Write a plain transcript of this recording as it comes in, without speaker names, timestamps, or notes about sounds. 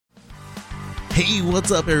Hey, what's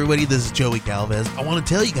up, everybody? This is Joey Galvez. I want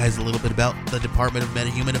to tell you guys a little bit about the Department of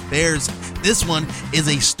Metahuman Affairs. This one is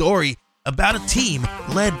a story about a team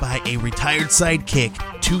led by a retired sidekick,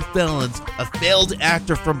 2 felons, a failed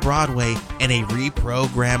actor from Broadway, and a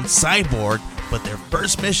reprogrammed cyborg. But their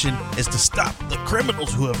first mission is to stop the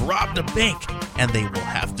criminals who have robbed a bank, and they will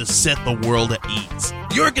have to set the world at ease.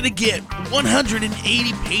 You're going to get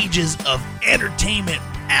 180 pages of entertainment,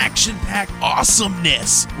 action-packed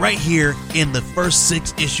awesomeness right here in the first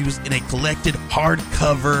 6 issues in a collected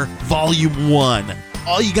hardcover volume 1.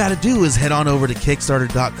 All you got to do is head on over to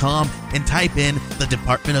Kickstarter.com and type in the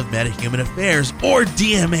Department of Metahuman Affairs or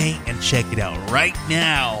DMA and check it out right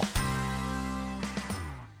now.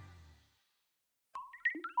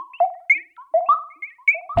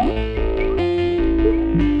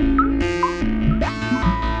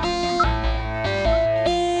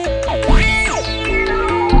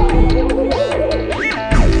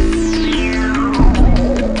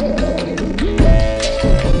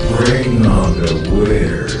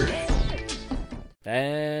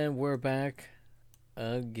 And we're back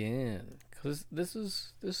again. Cause this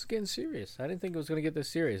is getting serious. I didn't think it was gonna get this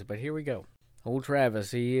serious, but here we go. Old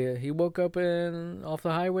Travis, he woke up off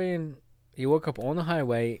the highway, and he woke up on the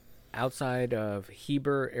highway outside of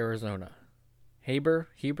Heber, Arizona. Heber.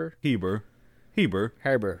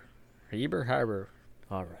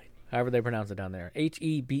 All right. However they pronounce it down there.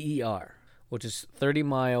 Heber, which is 30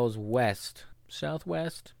 miles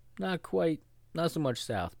southwest. Not so much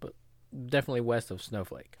south, but definitely west of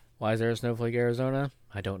Snowflake. Why is there a Snowflake, Arizona?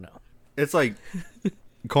 I don't know. It's like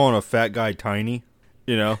calling a fat guy tiny,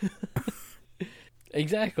 you know?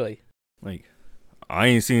 Exactly. Like, I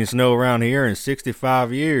ain't seen snow around here in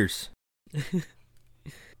 65 years.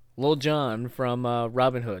 Lil Jon from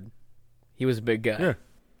Robin Hood. He was a big guy. Yeah.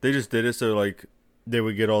 They just did it so, like, they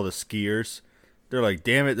would get all the skiers. They're like,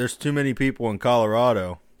 damn it, there's too many people in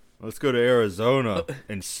Colorado. Let's go to Arizona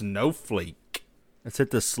and Snowflake. Let's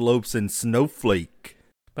hit the slopes in Snowflake.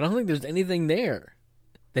 But I don't think there's anything there.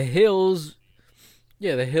 The hills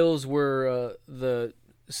were the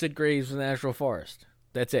Sid Graves National Forest.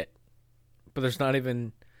 That's it. But there's not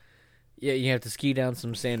even... Yeah, you have to ski down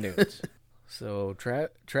some sand dunes. So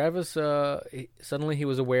Travis, suddenly he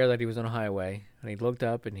was aware that he was on a highway. And he looked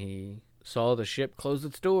up and he saw the ship close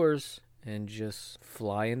its doors and just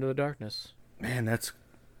fly into the darkness. Man, that's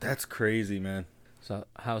crazy, man. So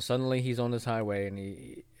how suddenly he's on this highway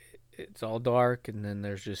and it's all dark, and then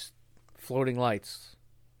there's just floating lights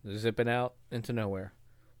zipping out into nowhere.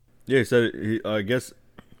 Yeah, he said, I guess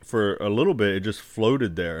for a little bit it just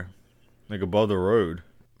floated there, like above the road.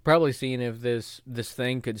 Probably seeing if this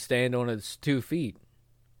thing could stand on its 2 feet.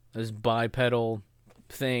 This bipedal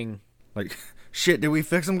thing. Like, shit, did we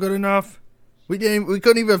fix him good enough? We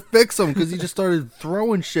couldn't even fix him because he just started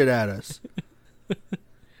throwing shit at us.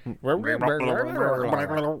 That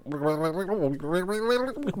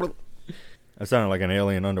sounded like an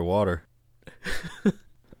alien underwater.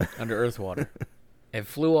 Under earth water. It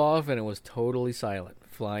flew off and it was totally silent,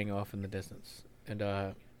 flying off in the distance.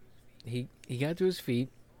 And he got to his feet,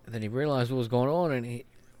 and then he realized what was going on, and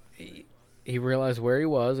he realized where he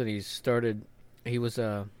was, and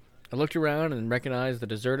I looked around and recognized the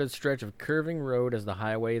deserted stretch of curving road as the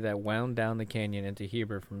highway that wound down the canyon into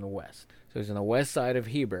Heber from the west. So he's on the west side of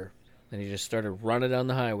Heber, and he just started running down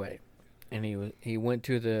the highway. And he went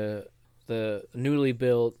to the newly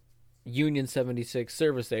built Union 76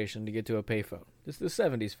 service station to get to a payphone. This is the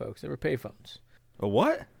 70s, folks. There were payphones. A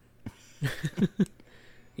what?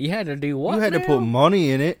 You had to do what? You had to put money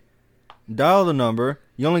in it, dial the number.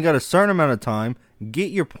 You only got a certain amount of time.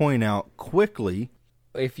 Get your point out quickly.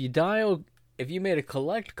 If you made a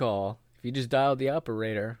collect call, if you just dialed the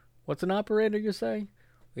operator, what's an operator, you say?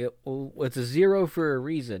 Well, it's a 0 for a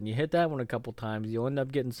reason. You hit that one a couple times, you'll end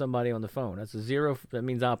up getting somebody on the phone. That's a 0. That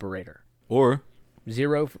means operator. Or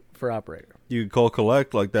 0 for operator. You could call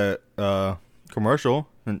collect like that commercial,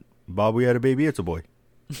 and Bob, we had a baby, it's a boy.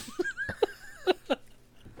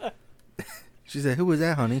 She said, who was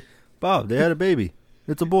that, honey? Bob, they had a baby.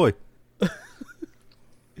 It's a boy.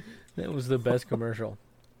 That was the best commercial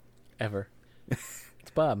ever.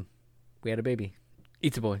 It's Bob. We had a baby.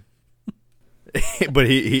 Eats a boy. But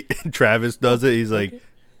he Travis does it. He's like,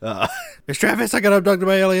 it's Travis. I got abducted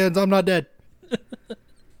by aliens. I'm not dead.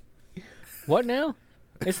 What now?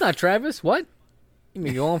 It's not Travis. What? You've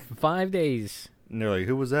been going for 5 days. And they're like,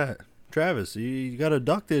 who was that? Travis. He got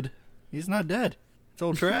abducted. He's not dead. It's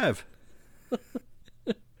old Trav.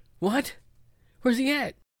 What? Where's he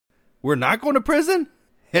at? We're not going to prison?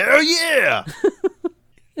 Hell yeah!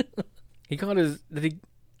 He caught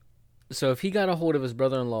So if he got a hold of his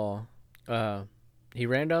brother-in-law, he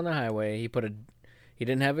ran down the highway. He put He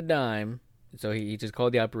didn't have a dime, so he just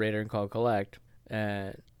called the operator and called collect.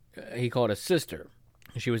 And he called his sister.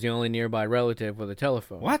 She was the only nearby relative with a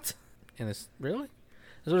telephone. What? And this really?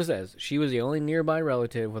 That's what it says. She was the only nearby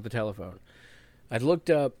relative with a telephone. I looked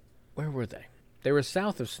up. Where were they? They were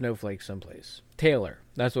south of Snowflake someplace. Taylor.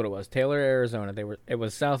 That's what it was. Taylor, Arizona. It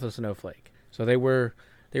was south of Snowflake. So they were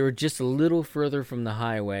just a little further from the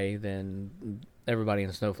highway than everybody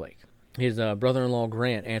in Snowflake. His brother-in-law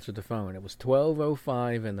Grant answered the phone. It was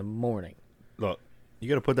 12:05 in the morning. Look, you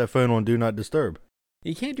got to put that phone on Do Not Disturb.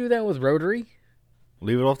 You can't do that with rotary.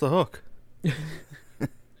 Leave it off the hook.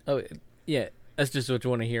 Oh, yeah. That's just what you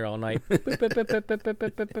want to hear all night.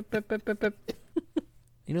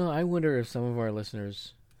 You know, I wonder if some of our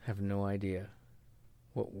listeners have no idea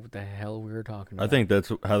what the hell we were talking about. I think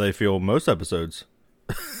that's how they feel most episodes.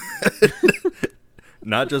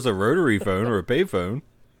 Not just a rotary phone or a payphone.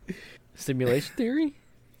 Simulation theory?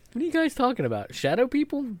 What are you guys talking about? Shadow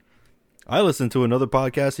people? I listened to another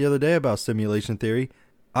podcast the other day about simulation theory.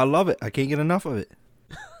 I love it. I can't get enough of it.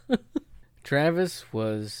 Travis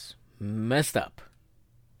was messed up.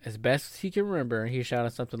 As best as he can remember, he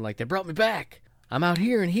shouted something like, "They brought me back. I'm out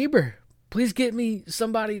here in Heber. Please get me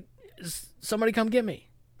somebody come get me."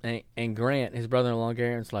 And Grant, his brother-in-law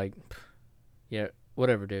Garrett's like, "Yeah,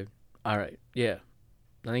 whatever, dude. All right, yeah.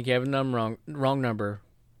 I think you have a wrong number.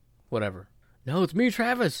 Whatever." "No, it's me,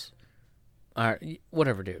 Travis." "All right,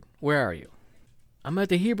 whatever, dude. Where are you?" "I'm at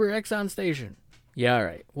the Heber Exxon station." "Yeah, all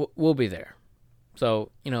right. We'll be there."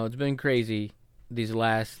 So, it's been crazy these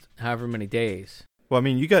last however many days. Well, I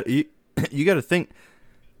mean, you got to think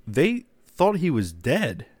they thought he was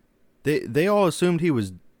dead. They all assumed he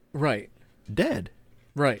was dead.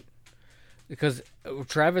 Right. Because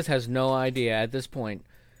Travis has no idea at this point.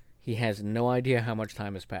 He has no idea how much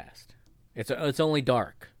time has passed. It's only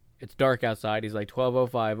dark. It's dark outside. He's like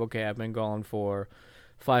 12:05. Okay, I've been gone for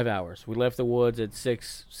 5 hours. We left the woods at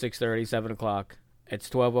 6:30, 7 o'clock. It's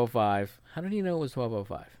 12:05. How did he know it was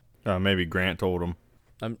 12:05? Maybe Grant told him.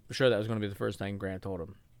 I'm sure that was going to be the first thing Grant told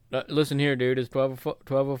him. Listen here, dude. It's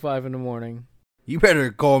 12:05 in the morning. You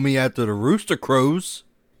better call me after the rooster crows.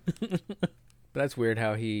 That's weird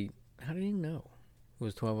how did he know it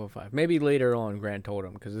was 12:05? Maybe later on Grant told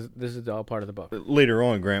him, because this is all part of the book. Later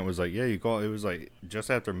on, Grant was like, yeah, you call. It was like just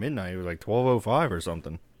after midnight. It was like 12:05 or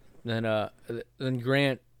something. Then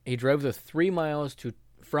Grant, he drove the 3 miles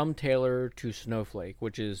from Taylor to Snowflake,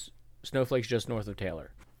 which is Snowflake's just north of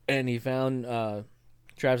Taylor. And he found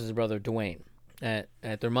Travis's brother Dwayne at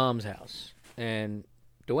their mom's house. And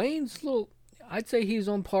Dwayne's I'd say he's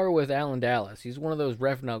on par with Alan Dallas. He's one of those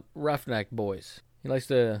roughneck boys. He likes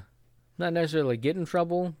to not necessarily get in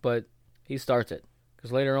trouble, but he starts it.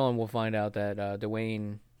 Because later on we'll find out that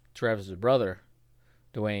Dwayne, Travis's brother,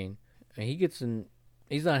 Dwayne,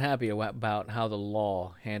 he's not happy about how the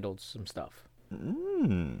law handled some stuff.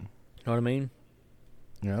 Know what I mean?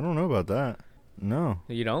 Yeah, I don't know about that. No.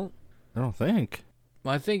 You don't? I don't think.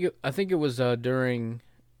 Well, I think it was during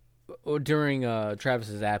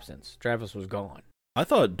Travis's absence. Travis was gone. I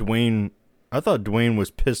thought Dwayne was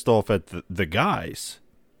pissed off at the guys.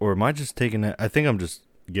 Or am I just taking that? I think I'm just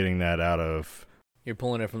getting that out of... You're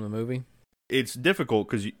pulling it from the movie? It's difficult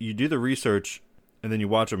because you do the research and then you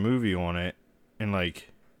watch a movie on it. And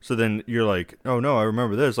so then you're like, oh no, I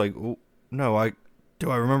remember this. Like, no, do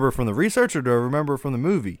I remember from the research or do I remember from the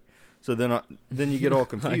movie? So then you get all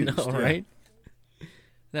confused. I know, right?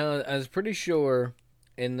 Now, I was pretty sure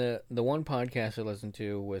in the one podcast I listened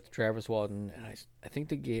to with Travis Walton, and I think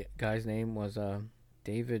the guy's name was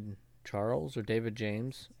David Charles or David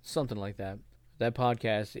James, something like that. That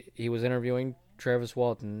podcast, he was interviewing Travis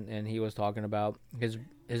Walton, and he was talking about his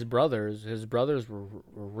brothers. His brothers were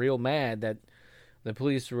real mad that the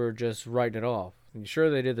police were just writing it off. And sure,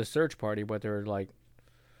 they did the search party, but they were like,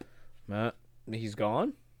 he's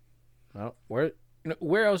gone? Well,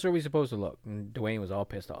 where else are we supposed to look? And Dwayne was all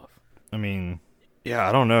pissed off. I mean, yeah,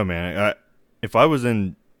 I don't know, man. If I was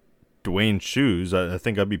in Dwayne's shoes, I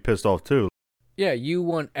think I'd be pissed off too. Yeah, you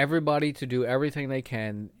want everybody to do everything they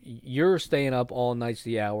can. You're staying up all nights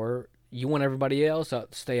the hour. You want everybody else to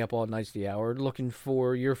stay up all nights the hour looking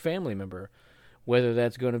for your family member. Whether they're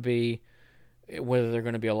going to be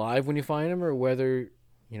alive when you find them, or whether,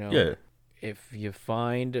 if you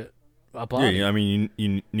find a body. Yeah, I mean,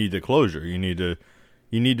 you need the closure. You need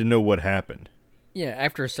to know what happened. Yeah,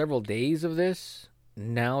 after several days of this,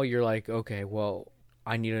 now you're like, okay, well,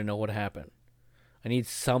 I need to know what happened. I need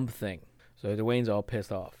something. So Dwayne's all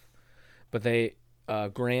pissed off. But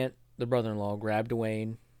Grant, the brother-in-law, grabbed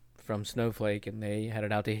Dwayne from Snowflake, and they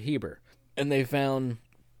headed out to Heber. And they found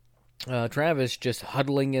Travis just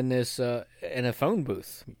huddling in this in a phone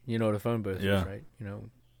booth. You know what a phone booth Yeah. is, right? You know,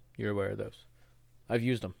 you're aware of those. I've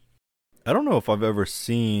used them. I don't know if I've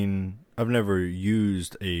never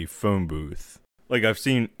used a phone booth. Like, I've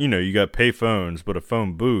seen, you got pay phones, but a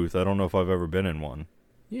phone booth, I don't know if I've ever been in one.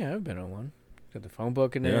 Yeah, I've been on one. Got the phone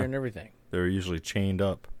book in there Yeah. and everything. They're usually chained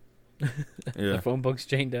up. Yeah, The phone book's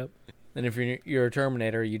chained up. And if you're a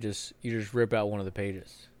Terminator, you just rip out one of the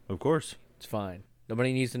pages. of course. It's fine.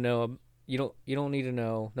 Nobody needs to know. You don't need to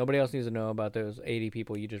know. Nobody else needs to know about those 80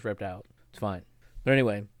 people you just ripped out. It's fine. But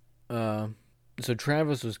anyway, so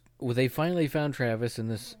Travis they finally found Travis in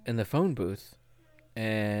the phone booth,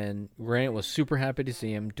 and Grant was super happy to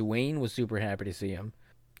see him. Dwayne was super happy to see him,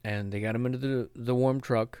 and they got him into the warm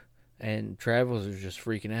truck. And Travis was just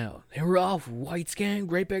freaking out. They were all white skin,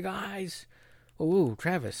 great big eyes. Oh,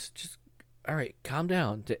 Travis, just all right, calm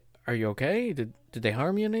down. Are you okay? Did they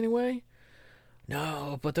harm you in any way?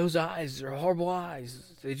 No, but those eyes are horrible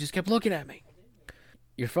eyes. They just kept looking at me.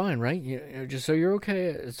 You're fine, right? Just so you're okay.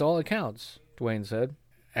 It's all that counts, Dwayne said.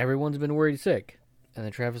 Everyone's been worried sick. And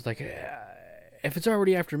then Travis like, if it's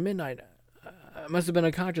already after midnight, I must have been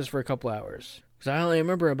unconscious for a couple hours. Because I only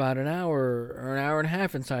remember about an hour or an hour and a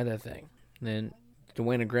half inside that thing. And then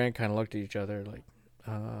Dwayne and Grant kind of looked at each other like,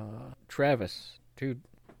 Travis, dude,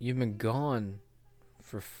 you've been gone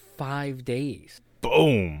for 5 days.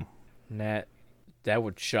 Boom. And that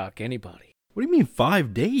would shock anybody. What do you mean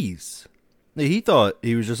 5 days? He thought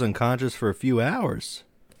he was just unconscious for a few hours.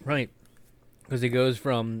 Right. Because he goes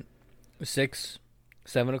from 6,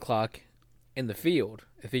 7 o'clock in the field,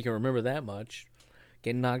 if he can remember that much,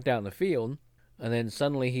 getting knocked out in the field, and then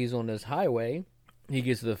suddenly he's on this highway. He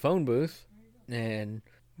gets to the phone booth, and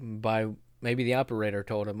maybe the operator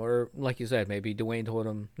told him, or like you said, maybe Grant told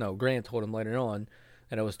him later on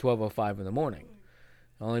that it was 12:05 in the morning.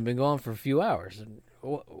 Only been gone for a few hours. And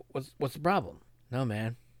what's the problem? No,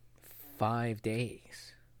 man. 5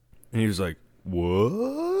 days. And he was like,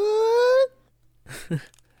 what?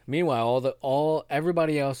 Meanwhile,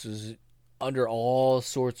 everybody else is under all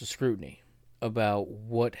sorts of scrutiny about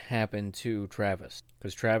what happened to Travis,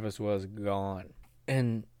 because Travis was gone.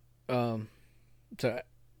 And so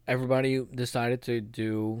everybody decided to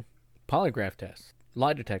do polygraph tests,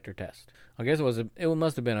 lie detector test. I guess it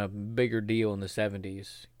must have been a bigger deal in the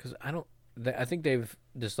 70s, because I think they've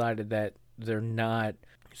decided that they're not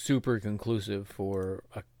super conclusive for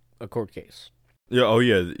a court case. Yeah. Oh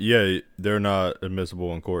yeah. They're not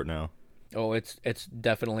admissible in court now. Oh, it's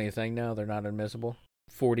definitely a thing now. They're not admissible.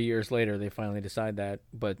 40 years later, they finally decide that.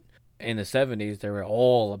 But in the 70s, they were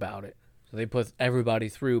all about it. So they put everybody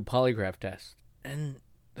through polygraph tests. And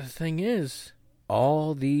the thing is,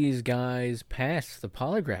 all these guys passed the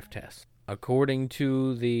polygraph test. According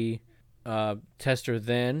to the tester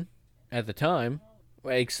then, at the time,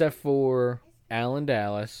 except for Alan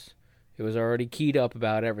Dallas, he was already keyed up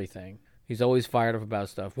about everything. He's always fired up about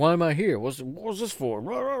stuff. Why am I here? What's this for?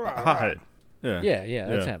 Yeah. Yeah,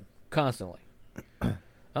 that's him. Constantly. I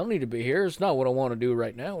don't need to be here. It's not what I want to do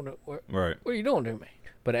right now. Right. What are you doing to me?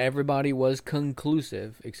 But everybody was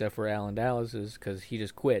conclusive, except for Alan Dallas's, because he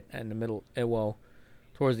just quit in the middle,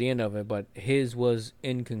 towards the end of it, but his was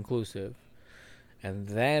inconclusive. And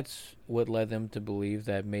that's what led them to believe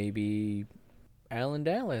that maybe Alan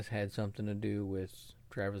Dallas had something to do with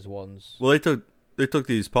Travis Walton's... Well, they took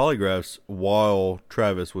these polygraphs while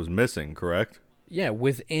Travis was missing, correct? Yeah,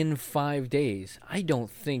 within 5 days. I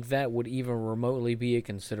don't think that would even remotely be a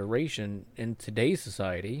consideration in today's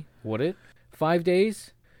society, would it? 5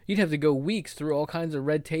 days? You'd have to go weeks through all kinds of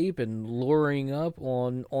red tape and luring up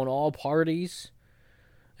on all parties.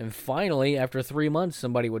 And finally, after 3 months,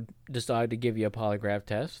 somebody would decide to give you a polygraph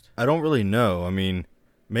test. I don't really know. I mean,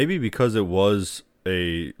 maybe because it was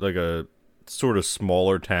a sort of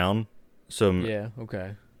smaller town. So Yeah,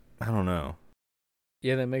 okay. I don't know.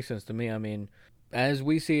 Yeah, that makes sense to me. I mean, as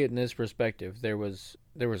we see it in this perspective, there was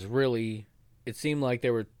really, it seemed like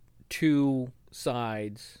there were two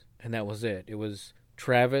sides, and that was it. It was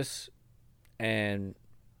Travis and,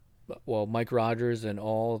 well, Mike Rogers and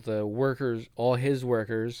all his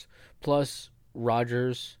workers, plus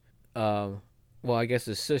Rogers, well, I guess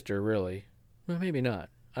his sister, really. Well, maybe not.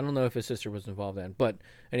 I don't know if his sister was involved then. But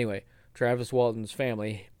anyway, Travis Walton's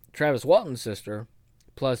family, Travis Walton's sister,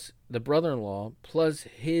 plus the brother-in-law, plus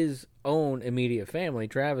his own immediate family,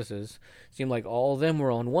 Travis's, seemed like all of them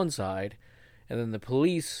were on one side, and then the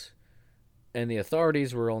police and the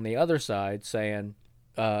authorities were on the other side saying,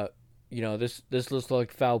 this looks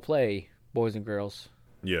like foul play, boys and girls.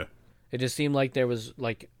 Yeah. It just seemed like there was,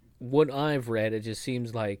 like, what I've read, it just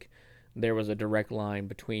seems like there was a direct line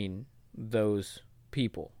between those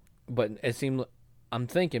people. But it seemed I'm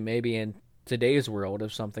thinking maybe in today's world,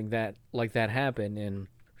 if something that like that happened in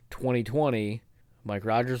 2020, Mike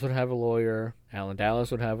Rogers would have a lawyer, Alan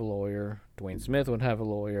Dallas would have a lawyer, Dwayne Smith would have a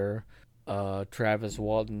lawyer, Travis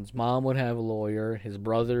Walton's mom would have a lawyer, his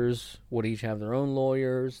brothers would each have their own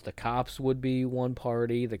lawyers, the cops would be one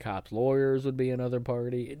party, the cops' lawyers would be another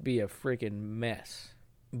party. It'd be a freaking mess.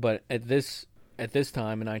 But at this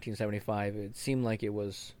time in 1975, it seemed like it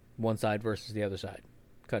was one side versus the other side,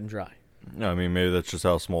 cut and dry. No, I mean, maybe that's just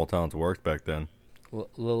how small towns worked back then.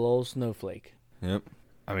 Little old snowflake. Yep.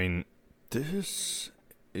 I mean, this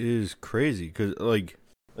is crazy because, like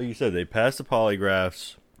you said, they passed the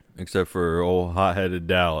polygraphs, except for old hot-headed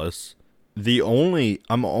Dallas.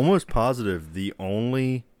 I'm almost positive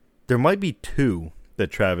there might be two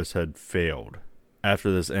that Travis had failed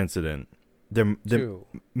after this incident. There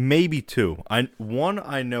maybe two. One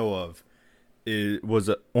I know of was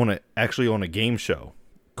actually on a game show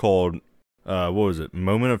called what was it?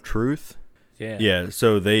 Moment of Truth. Yeah. Yeah.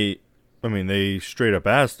 So they straight up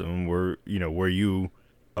asked him, were you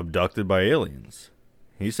abducted by aliens?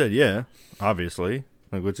 He said, yeah, obviously.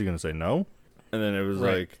 Like, what's he gonna say? No. And then it was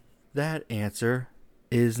right. like, that answer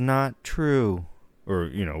is not true, or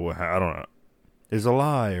I don't know, is a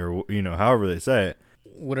lie, or however they say it.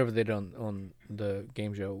 Whatever they done on the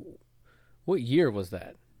game show. What year was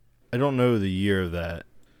that? I don't know the year of that,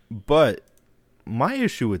 but my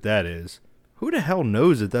issue with that is, who the hell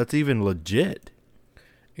knows that that's even legit?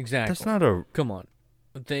 Exactly. That's not a... Come on.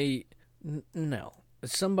 No.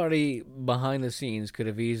 Somebody behind the scenes could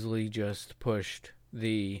have easily just pushed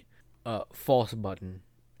the false button,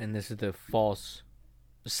 and this is the false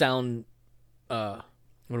sound... what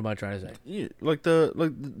am I trying to say? Yeah, like the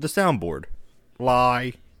soundboard.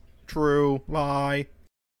 Lie. True. Lie.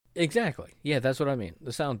 Exactly. Yeah, that's what I mean.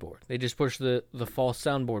 The soundboard. They just push the false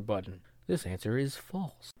soundboard button. This answer is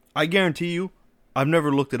false. I guarantee you, I've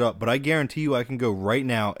never looked it up, but I guarantee you I can go right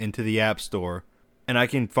now into the App Store and I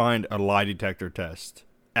can find a lie detector test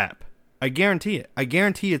app. I guarantee it. I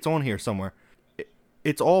guarantee it's on here somewhere.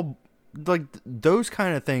 It's all like those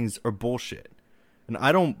kind of things are bullshit. And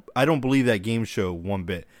I don't believe that game show one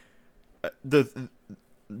bit. The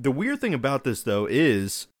weird thing about this though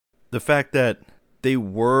is the fact that they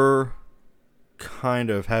were kind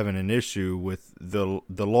of having an issue with the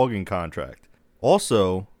logging contract.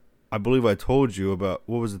 Also, I believe I told you about,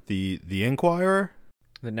 what was it, the Enquirer?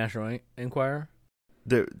 The National Enquirer?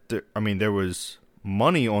 There was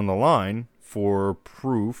money on the line for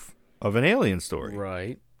proof of an alien story.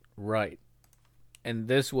 Right. And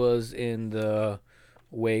this was in the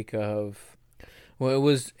wake of, well,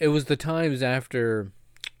 it was the times after,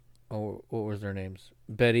 what was their names?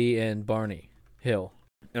 Betty and Barney Hill.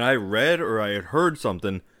 And I read or I had heard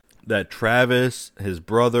something that Travis, his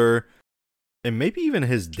brother, and maybe even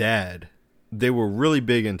his dad, they were really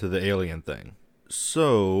big into the alien thing.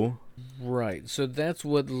 So... Right. So that's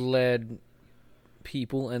what led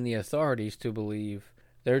people and the authorities to believe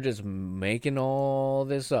they're just making all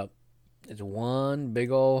this up. It's one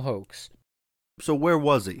big old hoax. So where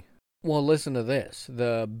was he? Well, listen to this.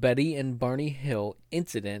 The Betty and Barney Hill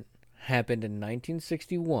incident happened in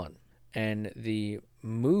 1961, and the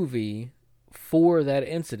movie for that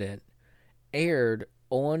incident aired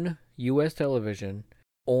on U.S. television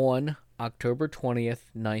on October 20th,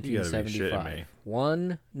 1975.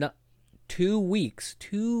 2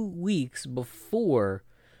 weeks before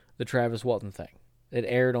the Travis Walton thing. It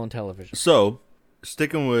aired on television. So,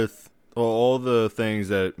 sticking with all the things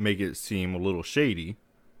that make it seem a little shady,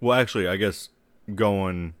 well, actually, I guess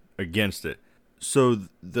going against it. So,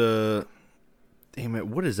 damn it,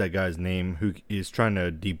 what is that guy's name who is trying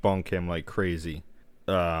to debunk him like crazy?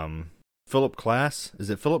 Philip Klass? Is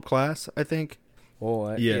it Philip Klass, I think?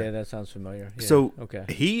 Oh, yeah, that sounds familiar. Yeah, so, okay.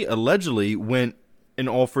 He allegedly went and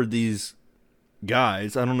offered these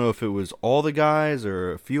guys, I don't know if it was all the guys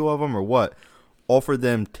or a few of them or what, offered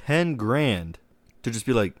them $10,000 to just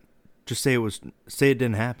be like, just say it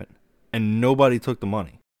didn't happen. And nobody took the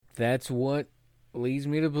money. That's what leads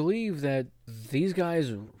me to believe that these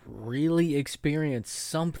guys really experienced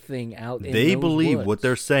something out in They those believe woods. what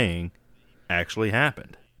they're saying actually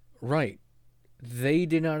happened. Right. They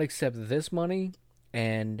did not accept this money,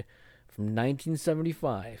 and from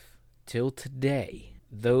 1975 till today,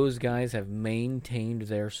 those guys have maintained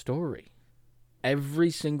their story. Every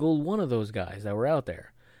single one of those guys that were out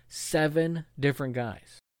there. 7 different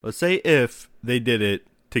guys. Let's say if they did it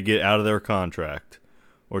to get out of their contract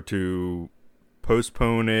or to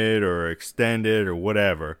postpone it or extend it or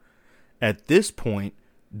whatever, at this point,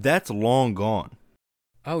 that's long gone.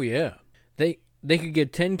 Oh, yeah. They could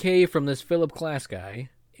get $10,000 from this Philip Klass guy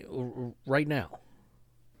right now.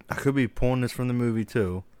 could be pulling this from the movie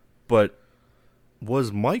too, but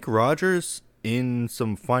was Mike Rogers in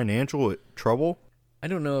some financial trouble? I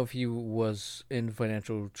don't know if he was in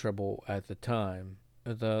financial trouble at the time.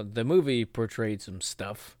 The movie portrayed some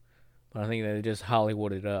stuff, but I think they just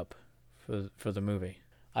Hollywooded up for the movie.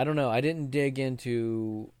 I don't know. I didn't dig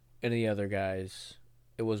into any other guys.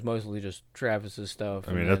 It was mostly just Travis's stuff.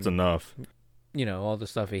 I mean, that's enough. You know, all the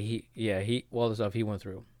stuff all the stuff he went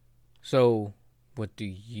through. So, what do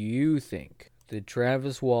you think? Did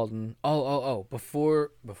Travis Walton?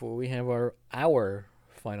 Before we have our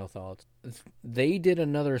final thoughts, they did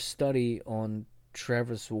another study on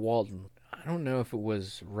Travis Walton. I don't know if it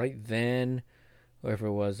was right then, or if it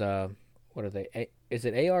was what are they? Is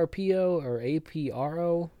it ARPO or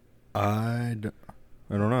APRO? I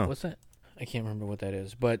don't know. What's that? I can't remember what that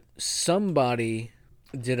is. But somebody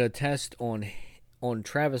did a test on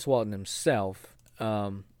Travis Walton himself,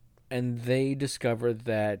 and they discovered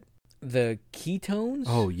that the ketones.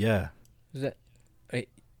 Oh yeah. Is that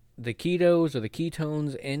the ketos or the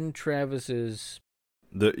ketones in Travis's?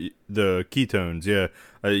 The ketones, yeah.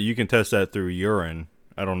 You can test that through urine.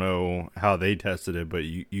 I don't know how they tested it, but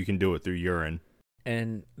you can do it through urine.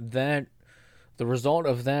 And the result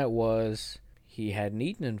of that was he hadn't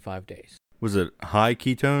eaten in 5 days. Was it high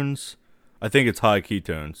ketones? I think it's high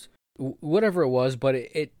ketones. Whatever it was, but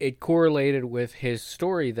it correlated with his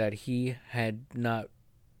story that he had not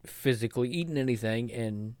physically eaten anything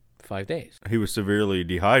in 5 days. He was severely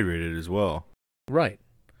dehydrated as well. Right.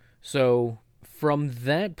 So from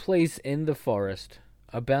that place in the forest,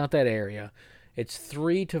 about that area, it's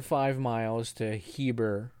 3 to 5 miles to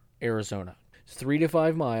Heber, Arizona. It's 3 to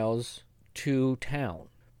 5 miles to town.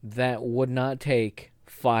 That would not take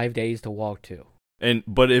 5 days to walk to.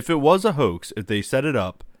 But if it was a hoax, if they set it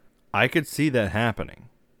up, I could see that happening.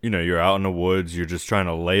 You know, you're out in the woods, you're just trying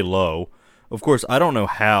to lay low. Of course, I don't know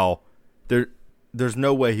how. There's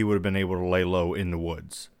no way he would have been able to lay low in the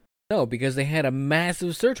woods. No, because they had a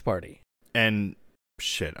massive search party. And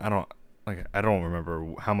shit, I don't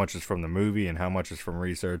remember how much is from the movie and how much is from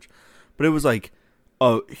research, but it was like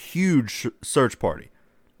a huge search party.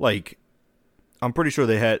 Like, I'm pretty sure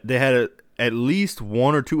they had at least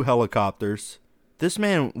 1 or 2 helicopters. This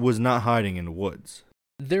man was not hiding in the woods.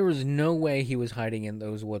 There was no way he was hiding in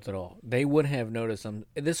those woods at all. They would have noticed him.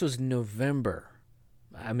 This was November.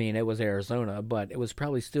 I mean, it was Arizona, but it was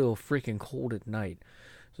probably still freaking cold at night.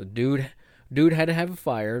 So dude had to have a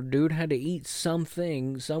fire. Dude had to eat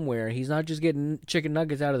something somewhere. He's not just getting chicken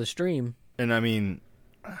nuggets out of the stream. And I mean,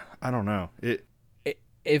 I don't know.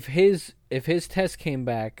 If his test came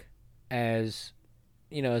back as,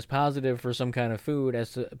 you know, as positive for some kind of food,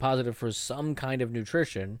 as positive for some kind of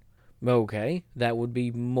nutrition, okay, that would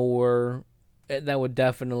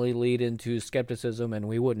definitely lead into skepticism, and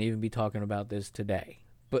we wouldn't even be talking about this today.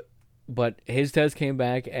 But his test came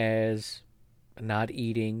back as not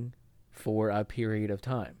eating for a period of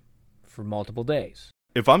time, for multiple days.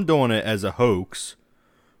 If I'm doing it as a hoax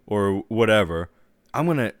or whatever, I'm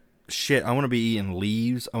gonna be eating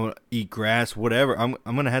leaves. I'm gonna eat grass, whatever. I'm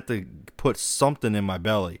gonna have to put something in my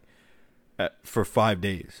belly for 5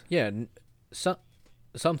 days. Yeah,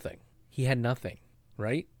 something. He had nothing,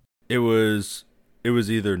 right? It was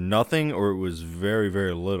either nothing or it was very,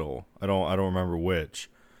 very little. I don't remember which.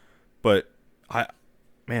 But I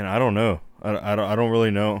don't know. I don't really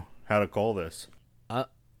know how to call this.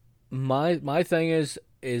 My thing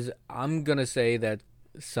is I'm gonna say that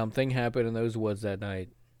something happened in those woods that night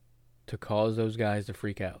to cause those guys to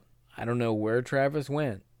freak out. I don't know where Travis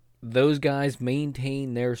went. Those guys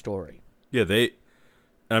maintain their story. Yeah,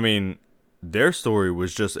 their story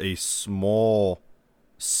was just a small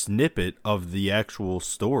snippet of the actual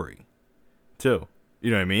story, too. You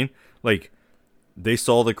know what I mean? Like, they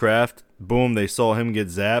saw the craft, boom, they saw him get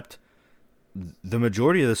zapped. The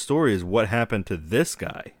majority of the story is what happened to this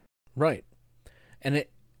guy. Right.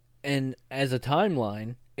 And as a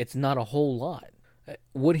timeline, it's not a whole lot.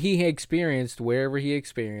 What he experienced, wherever he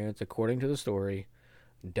experienced, according to the story,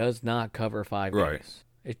 does not cover 5 days.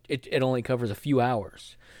 Right. It only covers a few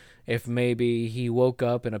hours. If maybe he woke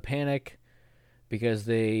up in a panic because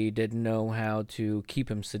they didn't know how to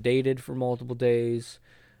keep him sedated for multiple days,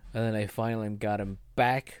 and then they finally got him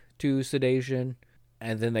back to sedation,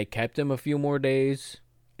 and then they kept him a few more days,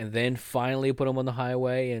 and then finally put him on the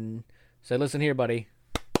highway and said, listen here, buddy.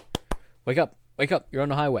 Wake up. You're on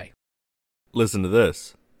the highway. Listen to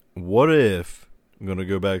this. What if, I'm going to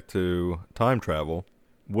go back to time travel,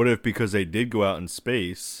 what if because they did go out in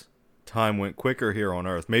space, time went quicker here on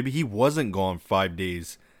Earth? Maybe he wasn't gone 5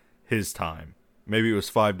 days his time. Maybe it was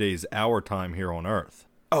 5 days our time here on Earth.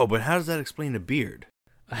 Oh, but how does that explain the beard?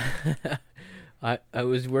 I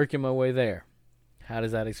was working my way there. How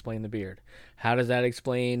does that explain the beard? How does that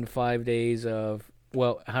explain 5 days of...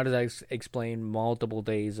 Well, how does that explain multiple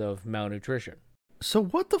days of malnutrition? So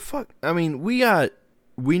what the fuck? I mean,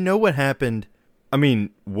 we know what happened. I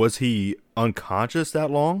mean, was he unconscious that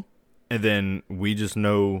long? And then we just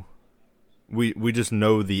know... We just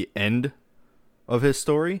know the end of his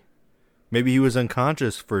story? Maybe he was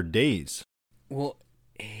unconscious for days. Well,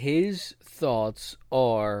 his thoughts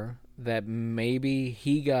are that maybe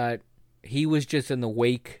he was just in the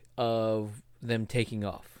wake of them taking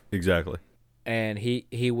off. Exactly. And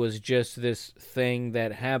he was just this thing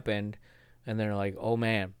that happened, and they're like, "Oh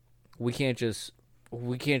man, we can't just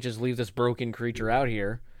leave this broken creature out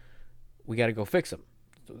here. We got to go fix him."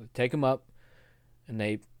 So they take him up, and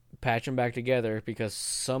they patch him back together because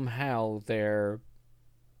somehow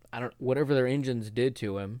whatever their engines did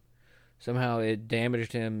to him, somehow it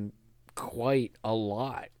damaged him quite a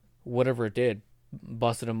lot. Whatever it did,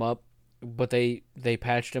 busted him up, but they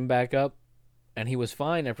patched him back up, and he was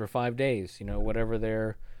fine after 5 days. You know, whatever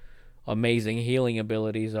their amazing healing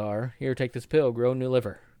abilities are. Here, take this pill, grow a new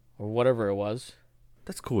liver, or whatever it was.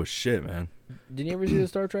 That's cool as shit, man. Didn't you ever see the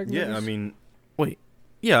Star Trek movies? Yeah, I mean, wait.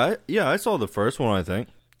 Yeah, I saw the first one, I think.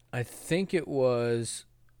 I think it was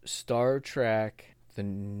Star Trek: The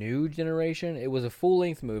New Generation. It was a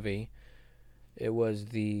full-length movie. It was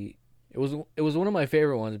one of my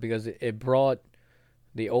favorite ones because it brought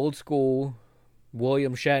the old school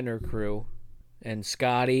William Shatner crew and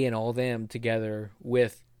Scotty and all them together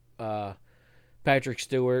with Patrick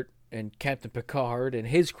Stewart and Captain Picard and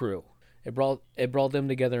his crew. It brought them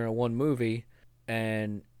together in one movie,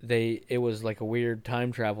 and it was like a weird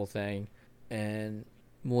time travel thing. And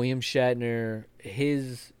William Shatner,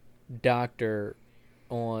 his doctor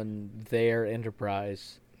on their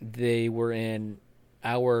Enterprise, they were in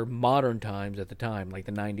our modern times at the time, like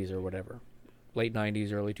the 90s or whatever, late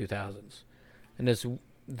 90s, early 2000s. And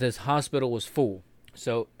this hospital was full.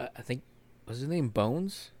 So I think, was his name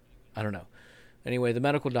Bones? I don't know. Anyway, the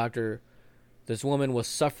medical doctor, this woman was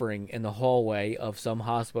suffering in the hallway of some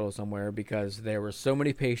hospital somewhere because there were so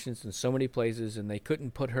many patients in so many places and they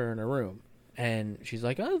couldn't put her in a room. And she's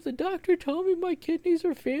like, "Oh, the doctor told me my kidneys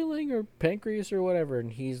are failing, or pancreas or whatever."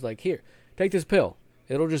 And he's like, "Here, take this pill.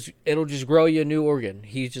 It'll just grow you a new organ."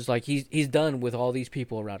 He's just like, he's done with all these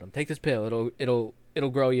people around him. "Take this pill. It'll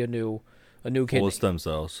grow you a new kidney." Full of stem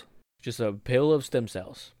cells. Just a pill of stem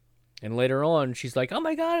cells. And later on, she's like, "Oh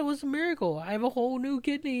my God, it was a miracle. I have a whole new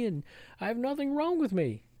kidney and I have nothing wrong with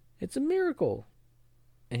me. It's a miracle."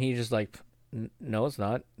 And he's just like, "No, it's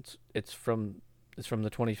not. It's from the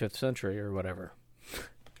 25th century or whatever."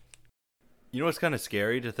 You know what's kind of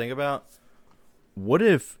scary to think about? What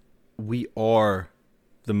if we are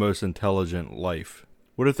the most intelligent life?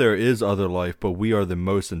 What if there is other life, but we are the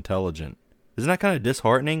most intelligent? Isn't that kind of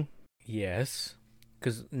disheartening? Yes.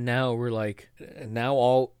 Because now we're like,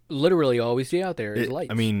 literally all we see out there is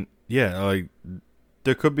lights. I mean, yeah, like,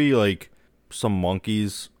 there could be, like, some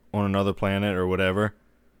monkeys on another planet or whatever.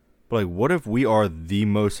 But, like, what if we are the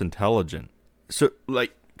most intelligent? So,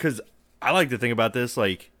 like, because I like to think about this,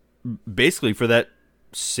 like, basically for that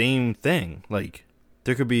same thing. Like,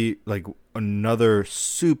 there could be, like, another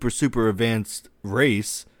super, super advanced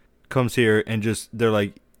race comes here and just, they're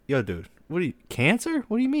like, "Yo, dude, cancer?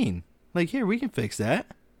 What do you mean? Like, here, we can fix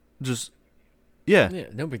that." Just, yeah. Yeah,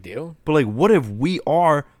 no big deal. But, like, what if we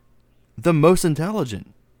are the most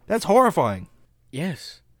intelligent? That's horrifying.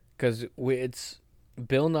 Yes, because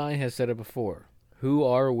Bill Nye has said it before. Who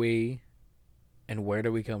are we and where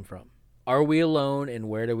do we come from? Are we alone and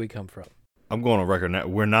where do we come from? I'm going on record now.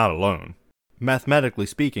 We're not alone. Mathematically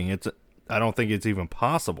speaking, I don't think it's even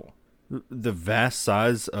possible. The vast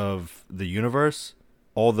size of the universe,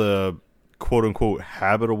 all the quote-unquote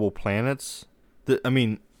habitable planets,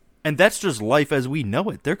 and that's just life as we know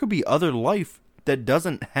it. There could be other life that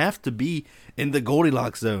doesn't have to be in the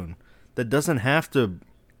Goldilocks zone, that doesn't have to...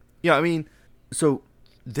 Yeah, I mean, so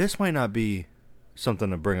this might not be something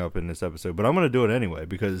to bring up in this episode, but I'm going to do it anyway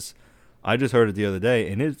because I just heard it the other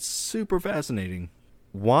day, and it's super fascinating.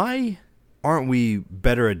 Why aren't we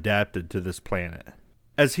better adapted to this planet?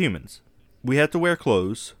 As humans, we have to wear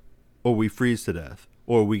clothes, or we freeze to death,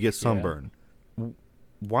 or we get sunburned. Yeah.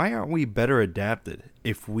 Why aren't we better adapted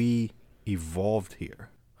if we evolved here?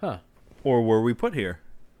 Huh. Or were we put here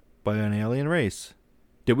by an alien race?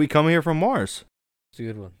 Did we come here from Mars? It's a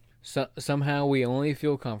good one. Somehow we only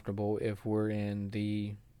feel comfortable if we're in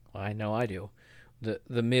I know I do, the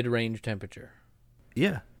mid-range temperature.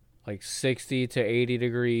 Yeah. Like 60 to 80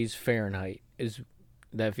 degrees Fahrenheit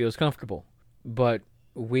that feels comfortable. But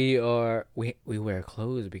we wear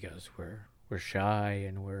clothes because we're shy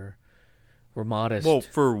and We're modest. Well,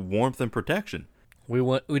 for warmth and protection. We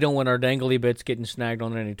don't want our dangly bits getting snagged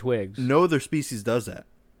on any twigs. No other species does that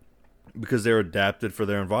because they're adapted for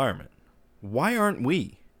their environment. Why aren't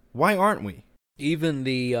we? Why aren't we? Even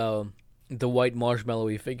the white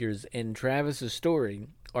marshmallowy figures in Travis's story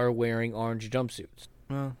are wearing orange jumpsuits.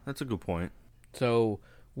 Well, that's a good point. So,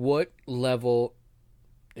 what level,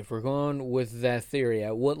 if we're going with that theory,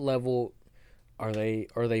 at what level are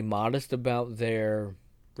they modest about their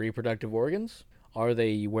reproductive organs? Are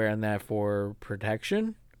they wearing that for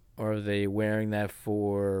protection? Or are they wearing that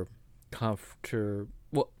for comfort?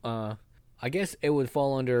 Well, I guess it would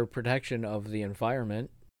fall under protection of the environment.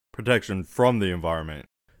 Protection from the environment.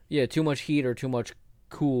 Yeah, too much heat or too much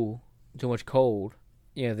cold.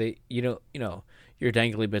 Yeah, your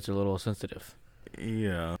dangly bits are a little sensitive.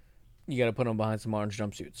 Yeah. You got to put them behind some orange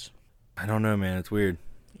jumpsuits. I don't know, man. It's weird.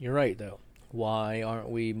 You're right, though. Why aren't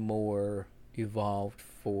we more evolved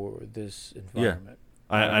for this environment?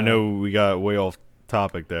 Yeah. I know we got way off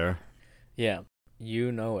topic there. Yeah,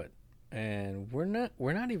 you know it. And we're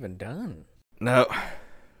not even done. No.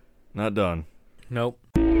 Not done. Nope.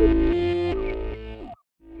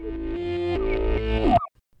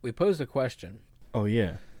 We posed a question. Oh,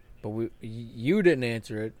 yeah. But you didn't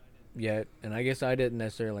answer it yet, and I guess I didn't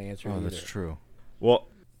necessarily answer it either. That's true. Well,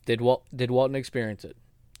 Did Walton experience it?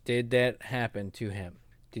 Did that happen to him?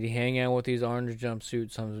 Did he hang out with these orange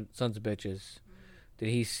jumpsuit sons of bitches? Did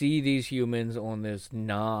he see these humans on this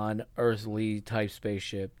non-earthly type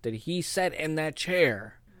spaceship? Did he sit in that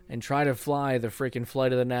chair and try to fly the freaking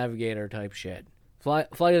Flight of the Navigator type shit? Flight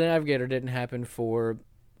of the Navigator didn't happen for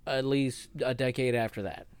at least a decade after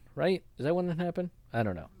that, right? Is that when it happened? I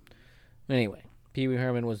don't know. Anyway, Pee Wee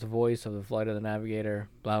Herman was the voice of the Flight of the Navigator,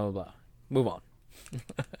 blah, blah, blah. Move on.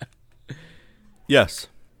 yes,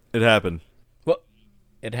 it happened. Well,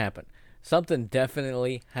 it happened. Something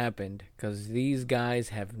definitely happened because these guys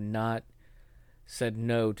have not said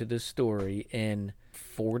no to this story in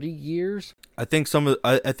 40 years. I think some of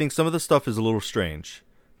the stuff is a little strange.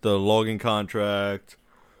 The logging contract,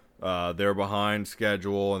 they're behind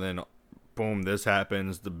schedule, and then boom, this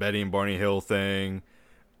happens. The Betty and Barney Hill thing.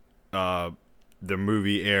 The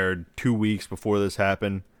movie aired 2 weeks before this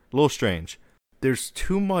happened. A little strange. There's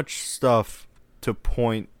too much stuff to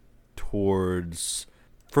point towards,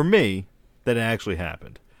 for me, that it actually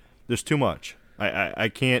happened. There's too much. I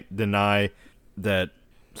can't deny that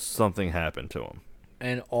something happened to him.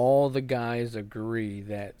 And all the guys agree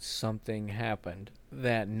that something happened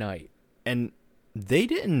that night. And they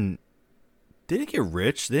didn't get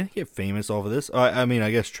rich. They didn't get famous off of this. I mean, I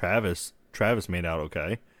guess Travis made out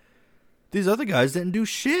okay. These other guys didn't do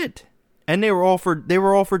shit. And they were offered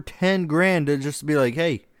 $10,000 to just be like,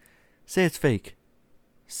 hey, say it's fake.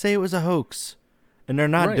 Say it was a hoax. And they're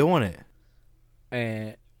not doing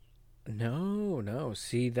it. No.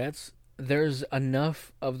 See, there's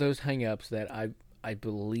enough of those hang-ups that I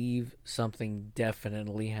believe something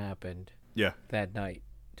definitely happened that night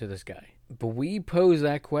to this guy. But we posed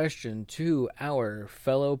that question to our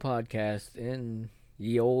fellow podcast in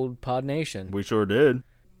ye old Pod Nation. We sure did.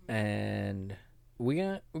 And we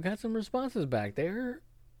got some responses back. They're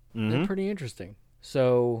pretty interesting.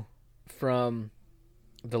 So from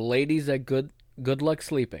the ladies at Good Luck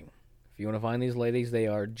Sleeping. If you want to find these ladies, they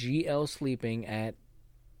are GL Sleeping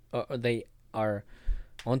they are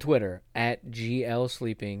on Twitter at GL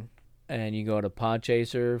Sleeping, and you go to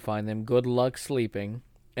Podchaser, find them Good Luck Sleeping.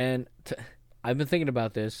 And I've been thinking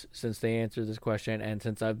about this since they answered this question, and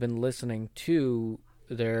since I've been listening to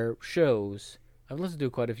their shows. I've listened to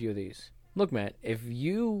quite a few of these. Look, Matt, if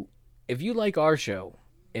you like our show,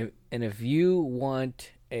 and if you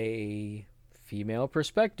want a female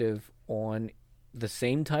perspective on the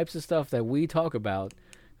same types of stuff that we talk about,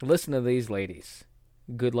 listen to these ladies.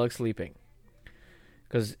 Good Luck Sleeping.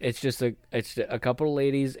 Because it's a couple of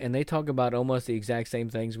ladies, and they talk about almost the exact same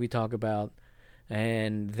things we talk about,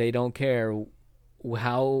 and they don't care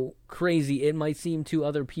how crazy it might seem to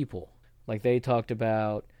other people. Like they talked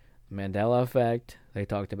about Mandela Effect, they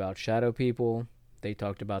talked about shadow people, they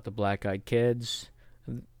talked about the Black-Eyed Kids.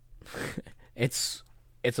 It's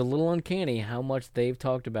a little uncanny how much they've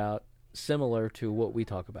talked about similar to what we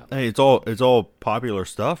talk about. Hey, it's all popular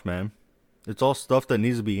stuff, man. It's all stuff that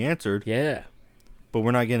needs to be answered. Yeah. But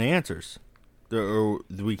we're not getting answers.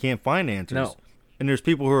 We can't find answers. No. And there's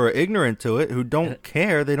people who are ignorant to it who don't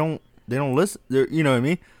care. They don't listen. You know what I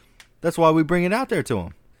mean? That's why we bring it out there to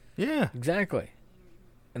them. Yeah. Exactly.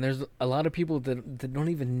 And there's a lot of people that don't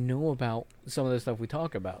even know about some of the stuff we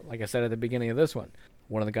talk about. Like I said at the beginning of this one,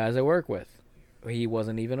 one of the guys I work with, he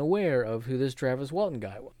wasn't even aware of who this Travis Walton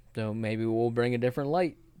guy was. So maybe we'll bring a different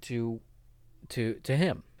light to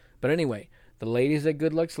him. But anyway, the ladies at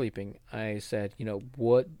Good Luck Sleeping, I said,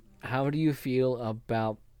 how do you feel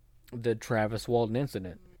about the Travis Walton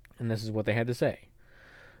incident? And this is what they had to say.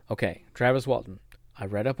 Okay, Travis Walton. I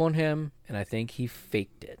read up on him, and I think he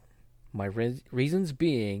faked it. My reasons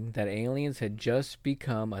being that aliens had just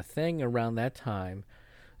become a thing around that time,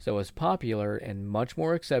 so it's popular and much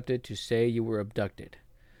more accepted to say you were abducted.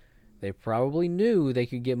 They probably knew they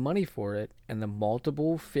could get money for it, and the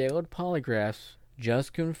multiple failed polygraphs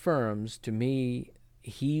just confirms to me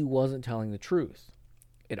he wasn't telling the truth.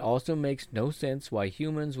 It also makes no sense why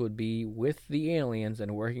humans would be with the aliens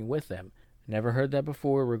and working with them. Never heard that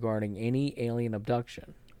before regarding any alien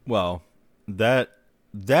abduction. Well, that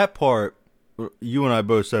part, you and I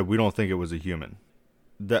both said we don't think it was a human.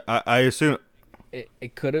 That I assume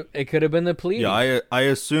it could have been the Pleiades. Yeah, I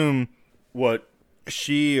assume what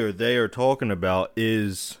she or they are talking about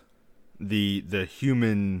is the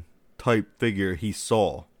human type figure he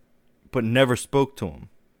saw, but never spoke to him.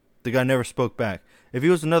 The guy never spoke back. If he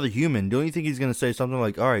was another human, don't you think he's going to say something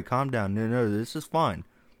like, all right, calm down. No, this is fine.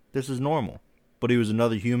 This is normal. But he was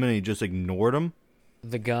another human and he just ignored him?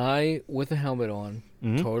 The guy with the helmet on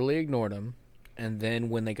totally ignored him. And then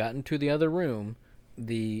when they got into the other room,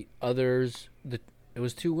 the others, it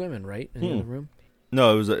was two women, right, in the other room?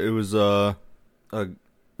 No, it was a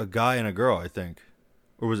guy and a girl, I think.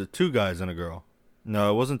 Or was it two guys and a girl?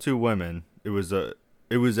 No, it wasn't two women. It was at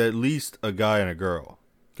least a guy and a girl.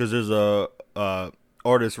 Because there's a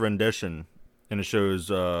artist rendition, and it shows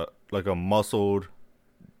like a muscled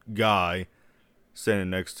guy standing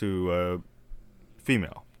next to a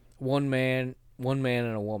female. One man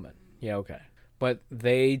and a woman. Yeah, okay. But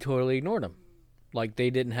they totally ignored him. Like, they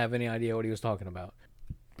didn't have any idea what he was talking about.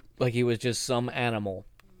 Like, he was just some animal.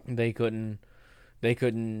 They couldn't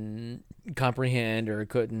comprehend or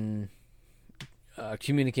couldn't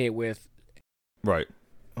communicate with. Right.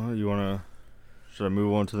 Should I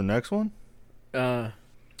move on to the next one?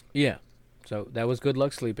 Yeah. So that was Good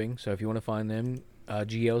Luck Sleeping. So if you want to find them,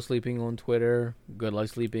 GL Sleeping on Twitter, Good Luck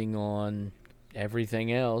Sleeping on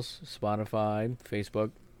everything else, Spotify,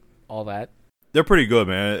 Facebook, all that. They're pretty good,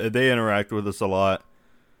 man. They interact with us a lot.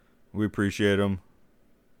 We appreciate them.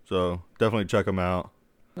 So definitely check them out.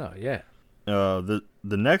 Oh, yeah. The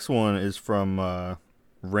next one is from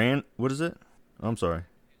what is it? I'm sorry.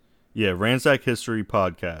 Yeah, Ransack History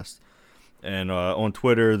Podcast. And on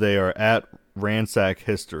Twitter, they are at Ransack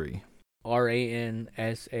History. RANSACK.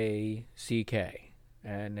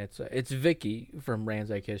 And it's Vicky from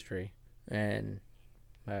Ransack History. And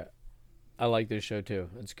I like this show too.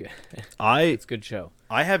 It's good. It's a good show.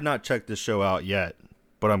 I have not checked this show out yet,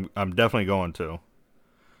 but I'm definitely going to.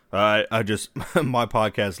 I just my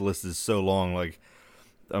podcast list is so long. Like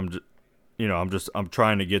I'm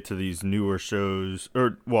trying to get to these newer shows.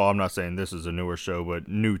 Or well, I'm not saying this is a newer show, but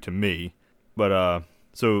new to me. But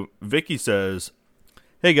so Vicky says,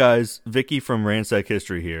 "Hey guys, Vicky from Ransack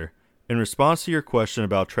History here. In response to your question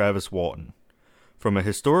about Travis Walton, from a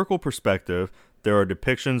historical perspective, there are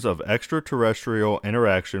depictions of extraterrestrial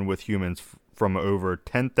interaction with humans from over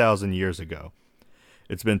 10,000 years ago.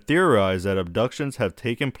 It's been theorized that abductions have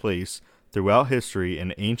taken place throughout history,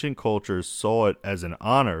 and ancient cultures saw it as an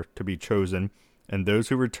honor to be chosen, and those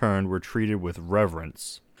who returned were treated with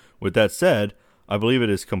reverence. With that said, I believe it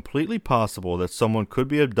is completely possible that someone could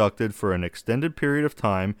be abducted for an extended period of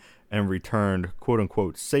time and returned,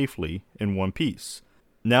 quote-unquote, safely in one piece.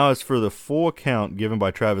 Now, as for the full account given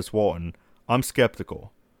by Travis Walton, I'm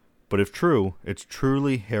skeptical. But if true, it's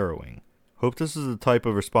truly harrowing. Hope this is the type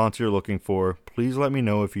of response you're looking for. Please let me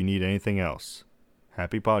know if you need anything else.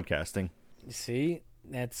 Happy podcasting." See,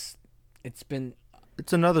 it's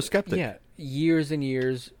another skeptic. Yeah, years and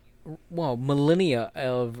years, well, millennia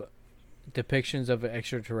of depictions of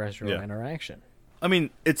extraterrestrial interaction. I mean,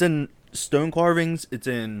 it's in stone carvings. It's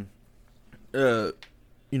in,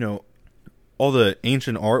 all the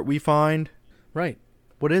ancient art we find. Right.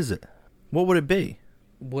 What is it? What would it be?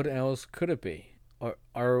 What else could it be?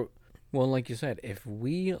 Well, like you said, if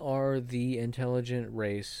we are the intelligent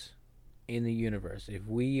race in the universe, if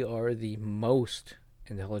we are the most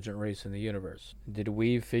intelligent race in the universe, did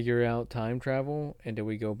we figure out time travel, and did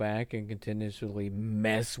we go back and continuously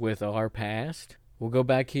mess with our past? We'll go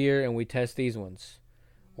back here and we test these ones.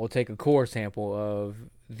 We'll take a core sample of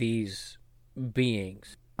these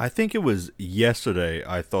beings. I think it was yesterday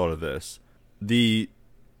I thought of this. The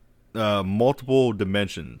multiple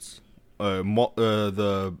dimensions. The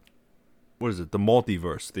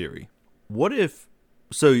multiverse theory. What if,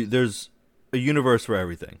 so there's a universe for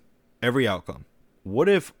everything, every outcome. What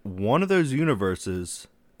if one of those universes,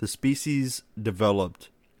 the species developed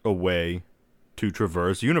a way to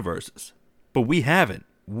traverse universes, but we haven't?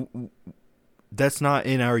 that's not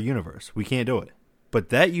in our universe. We can't do it. But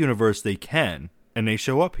that universe, they can, and they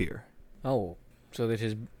show up here. Oh, so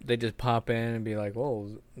they just pop in and be like,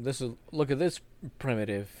 "Whoa, look at this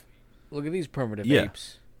primitive, look at these primitive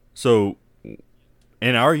apes." So,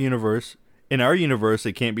 in our universe,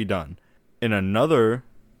 it can't be done. In another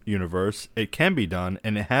universe, it can be done,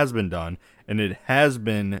 and it has been done, and it has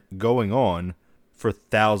been going on for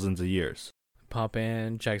thousands of years. Pop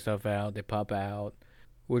in, check stuff out. They pop out.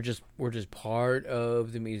 We're just part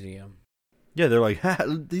of the museum. Yeah, they're like, ha,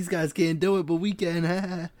 these guys can't do it, but we can.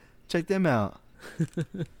 Ha. Check them out.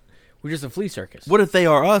 We're just a flea circus. What if they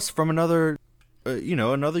are us from another,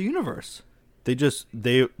 another universe?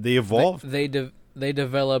 They evolved. They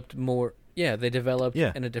developed more. Yeah, they developed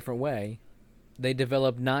Yeah. in a different way. They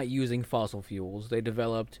developed not using fossil fuels. They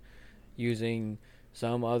developed using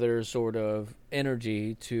some other sort of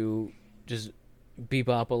energy to just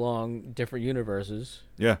bebop along different universes.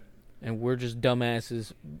 Yeah. And we're just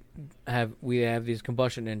dumbasses. We have these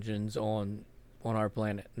combustion engines on our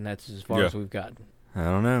planet, and that's as far as we've gotten. I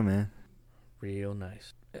don't know, man. Real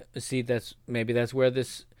nice. See, that's where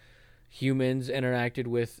this humans interacted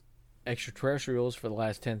with extraterrestrials for the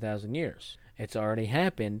last 10,000 years. It's already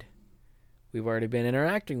happened. We've already been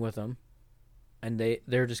interacting with them, and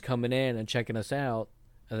they're just coming in and checking us out.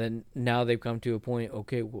 And then now they've come to a point.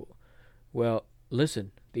 Okay, well,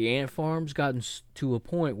 listen. The ant farm's gotten to a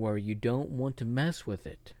point where you don't want to mess with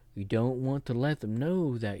it. You don't want to let them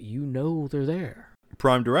know that they're there.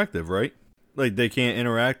 Prime directive, right? Like they can't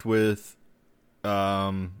interact with,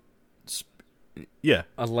 yeah,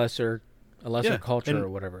 a lesser culture or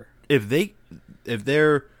whatever. If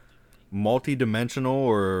they're multi-dimensional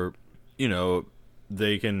or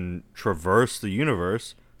they can traverse the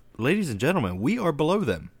universe, ladies and gentlemen, we are below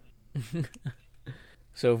them.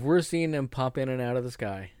 So if we're seeing them pop in and out of the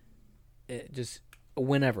sky, just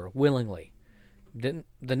whenever, willingly, the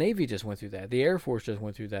Navy just went through that. The Air Force just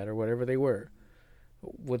went through that, or whatever they were,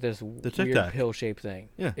 with this weird pill-shaped thing.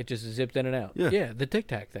 Yeah. It just zipped in and out. Yeah, the Tic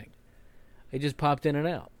Tac thing. It just popped in and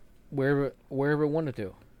out, wherever it wanted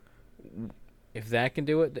to. If that can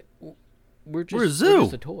do it, we're a zoo. We're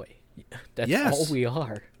just a toy. That's all we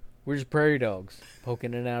are. We're just prairie dogs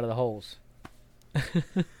poking in and out of the holes.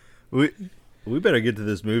 We better get to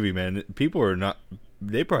this movie, man. People are not.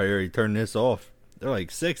 They probably already turned this off. They're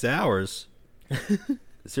like 6 hours. I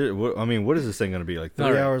mean, what is this thing going to be, like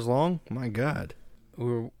 3 hours long? My God.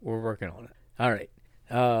 We're working on it. All right.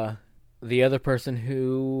 The other person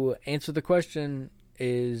who answered the question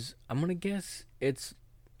is, I'm going to guess it's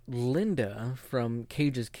Linda from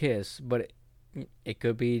Cage's Kiss, but it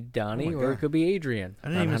could be Donnie or it could be Adrian. I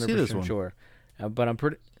didn't even see this one. Sure. But I'm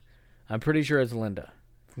pretty sure it's Linda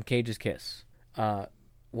from Cage's Kiss.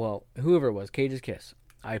 Well, whoever it was, Cage's Kiss.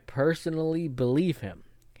 I personally believe him.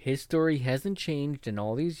 His story hasn't changed in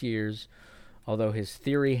all these years, although his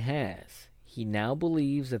theory has. He now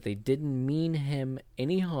believes that they didn't mean him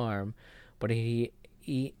any harm, but he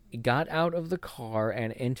got out of the car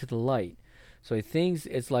and into the light. So he thinks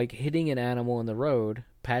it's like hitting an animal in the road,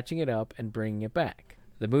 patching it up, and bringing it back.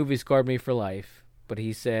 The movie scarred me for life, but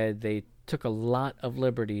he said they took a lot of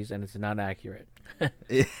liberties and it's not accurate.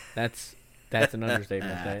 That's an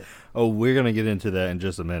understatement. We're gonna get into that in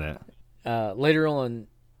just a minute. Later on,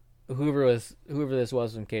 whoever this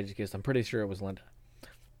was from Cage's Kiss, I'm pretty sure it was Linda.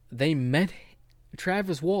 They met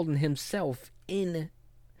Travis Walton himself in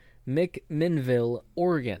McMinnville,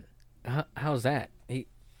 Oregon. How's that?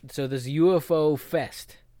 So this UFO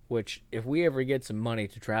Fest, which if we ever get some money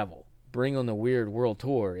to travel, Bring on the Weird World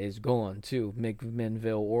Tour is going to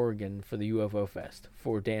McMinnville, Oregon for the UFO Fest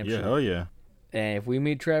for damn sure. Yeah, oh yeah. And if we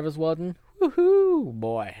meet Travis Walton, woohoo,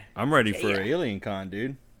 boy. I'm ready for Alien Con,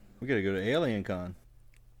 dude. We gotta go to Alien Con.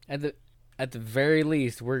 At the very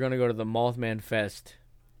least, we're gonna go to the Mothman Fest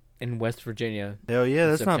in West Virginia. Hell yeah,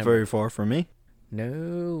 that's not very far from me.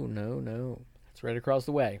 No. It's right across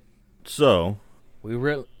the way. So we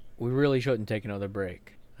really shouldn't take another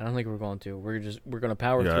break. I don't think we're going to. We're gonna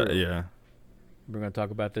power through. Yeah. We're gonna talk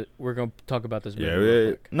about this. We're gonna talk about this. Yeah,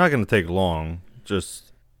 it's not gonna take long.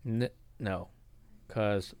 Just no,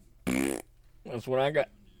 cause that's what I got.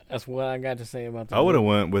 That's what I got to say about this. I would have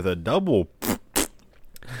went with a double.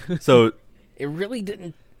 So it really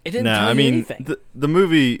didn't. It didn't tell you anything. The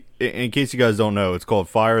movie, in case you guys don't know, it's called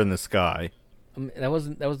Fire in the Sky. That was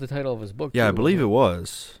the title of his book. Yeah, too, I believe it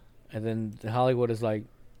was. And then Hollywood is like,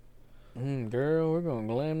 girl, we're gonna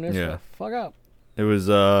glam this the fuck up. It was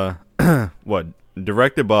what,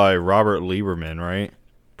 directed by Robert Lieberman, right?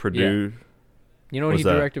 Produced. Yeah. You know what he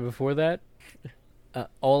directed before that?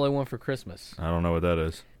 All I Want for Christmas. I don't know what that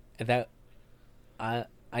is. That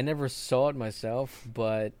I never saw it myself,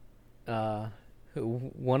 but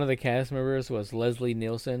One of the cast members was Leslie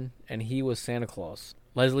Nielsen, and he was Santa Claus.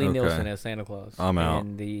 Leslie Okay. Nielsen as Santa Claus. I'm out.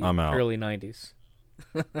 In the I'm out. early 90s.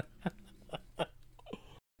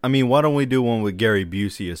 I mean, why don't we do one with Gary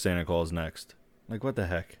Busey as Santa Claus next? Like, what the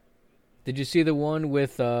heck? Did you see the one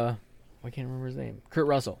with, I can't remember his name. Kurt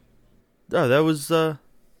Russell. Oh, that was,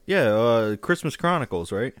 Christmas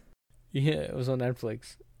Chronicles, right? Yeah, it was on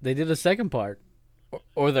Netflix. They did a second part.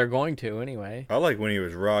 Or they're going to, anyway. I like when he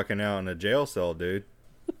was rocking out in a jail cell, dude.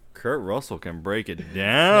 Kurt Russell can break it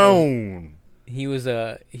down. He was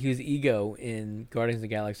Ego in Guardians of the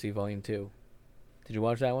Galaxy Volume 2. Did you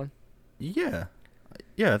watch that one? Yeah.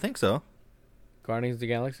 Yeah, I think so. Guardians of the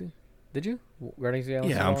Galaxy? Did you? Guardians of the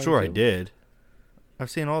Galaxy Yeah, I'm Volume sure 2? I did. I've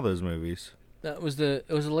seen all those movies. It was the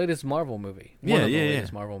latest Marvel movie. Yeah, One of the yeah,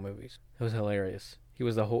 latest Marvel movies. It was hilarious. He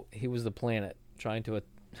was the planet trying to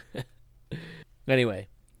Anyway,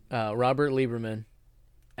 Robert Lieberman,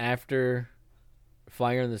 after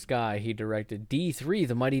Fire in the Sky, he directed D3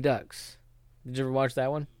 The Mighty Ducks. Did you ever watch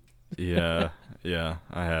that one? Yeah,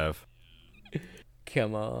 I have.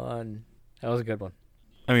 Come on. That was a good one.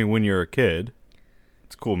 I mean, when you're a kid,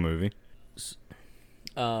 it's a cool movie.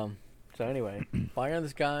 So anyway, Fire in the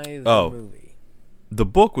Sky, the Oh. movie. The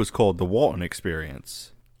book was called The Walton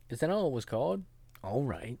Experience. Is that all it was called? All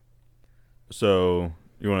right. So,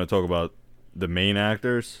 you want to talk about the main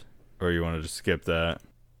actors? Or you want to just skip that?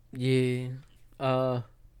 Yeah.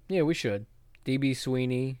 Yeah, we should. D.B.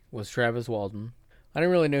 Sweeney was Travis Walton. I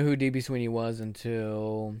didn't really know who D.B. Sweeney was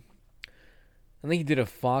until I think he did a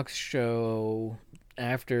Fox show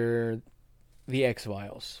after the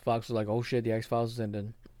X-Files. Fox was like, oh shit, the X-Files is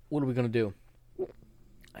ending. What are we going to do?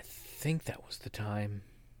 I think that was the time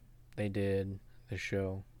they did the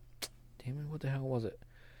show. Damn it, what the hell was it?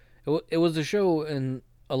 It was a show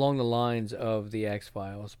along the lines of the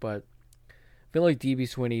X-Files, but I feel like D.B.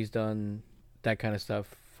 Sweeney's done that kind of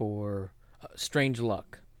stuff for Strange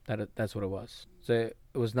Luck. That's what it was. So it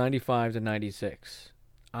was 95 to 96.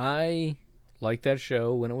 I liked that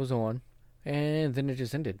show when it was on, and then it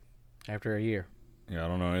just ended after a year. Yeah, I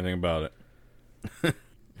don't know anything about it.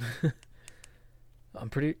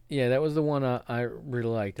 That was the one I really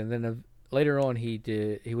liked. And then later on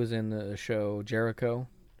he was in the show Jericho,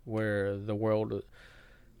 where the world,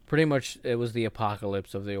 pretty much it was the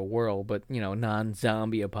apocalypse of the world, but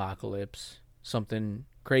non-zombie apocalypse. Something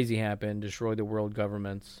crazy happened, destroyed the world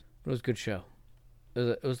governments. It was a good show.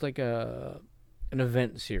 It was like an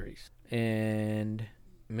event series. And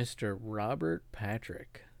Mr. Robert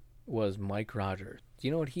Patrick was Mike Rogers. Do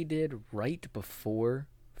you know what he did right before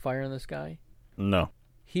Fire in the Sky? No.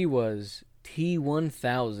 He was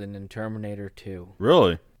T-1000 in Terminator 2.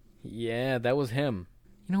 Really? Yeah, that was him.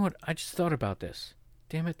 You know what? I just thought about this.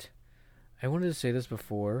 Damn it. I wanted to say this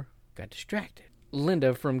before. Got distracted.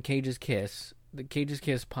 Linda from Cage's Kiss, the Cage's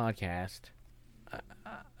Kiss podcast.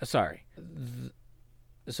 Sorry.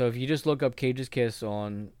 So if you just look up Cage's Kiss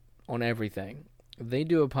on everything, they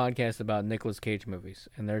do a podcast about Nicolas Cage movies,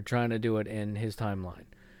 and they're trying to do it in his timeline.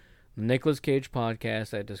 The Nicolas Cage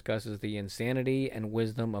podcast that discusses the insanity and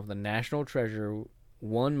wisdom of the National Treasure,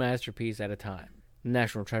 one masterpiece at a time.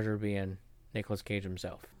 National Treasure being Nicolas Cage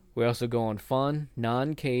himself. We also go on fun,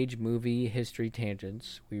 non-Cage movie history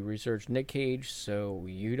tangents. We research Nick Cage, so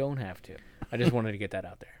you don't have to. I just wanted to get that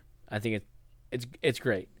out there. I think it's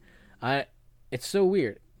great. It's so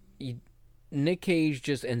weird. Nick Cage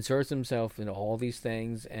just inserts himself into all these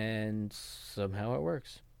things, and somehow it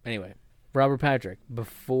works. Anyway, Robert Patrick,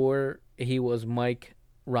 before he was Mike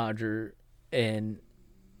Roger in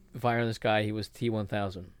Fire in the Sky, he was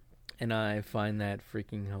T-1000. And I find that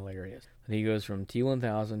freaking hilarious. And he goes from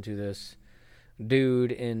T-1000 to this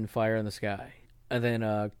dude in Fire in the Sky. And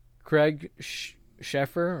then Craig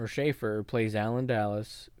Schaefer plays Alan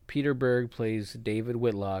Dallas. Peter Berg plays David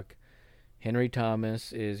Whitlock. Henry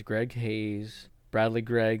Thomas is Greg Hayes. Bradley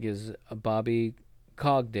Gregg is Bobby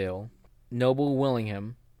Cogdill. Noble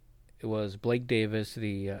Willingham, it was Blake Davis,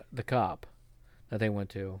 the cop that they went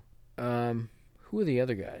to. Who are the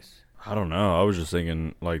other guys? I don't know. I was just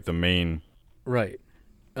thinking, like, the main... Right.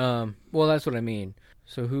 Well, that's what I mean.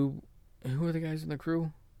 So who are the guys in the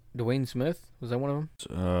crew? Dwayne Smith? Was that one of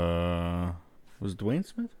them? Was Dwayne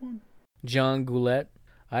Smith one? John Goulet.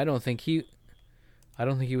 I don't think he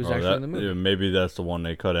was actually in the movie. Yeah, maybe that's the one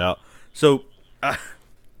they cut out. So, I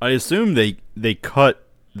assume they cut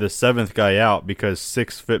the seventh guy out because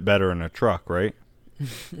 6 fit better in a truck, right?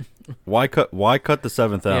 Why cut the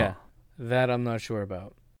seventh out? Yeah, that I'm not sure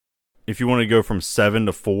about. If you want to go from 7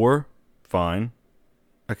 to 4, fine.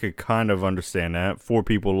 I could kind of understand that. 4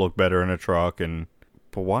 people look better in a truck,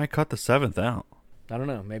 but why cut the 7th out? I don't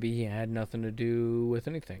know. Maybe he had nothing to do with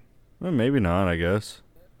anything. Well, maybe not, I guess.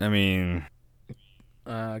 I mean,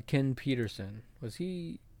 Ken Peterson, was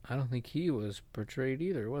he? I don't think he was portrayed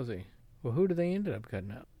either, was he? Well, who did they ended up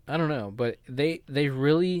cutting out? I don't know, but they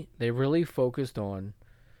really focused on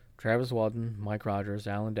Travis Walton, Mike Rogers,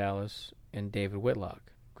 Alan Dallas, and David Whitlock.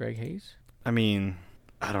 Greg Hayes? I mean,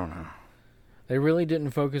 I don't know. They really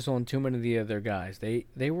didn't focus on too many of the other guys.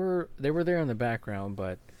 They were there in the background,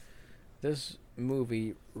 but this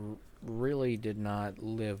movie really did not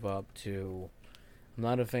live up to. I'm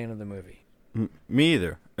not a fan of the movie. Me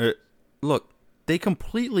either. Look, they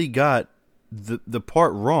completely got the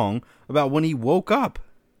part wrong about when he woke up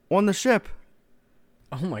on the ship.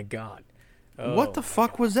 Oh my god! What the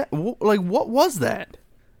fuck was that? Like, what was that?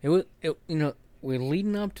 We're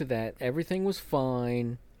leading up to that. Everything was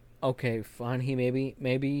fine. Okay, fine. He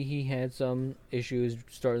maybe he had some issues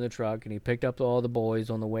starting the truck, and he picked up all the boys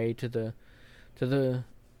on the way to the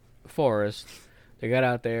forest. They got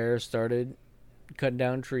out there, started cutting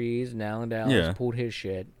down trees, and Alan Dallas pulled his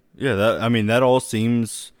shit. Yeah, that all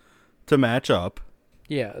seems to match up.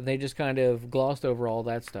 Yeah, they just kind of glossed over all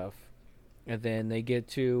that stuff, and then they get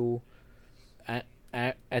to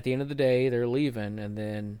at the end of the day, they're leaving, and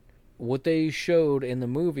then. What they showed in the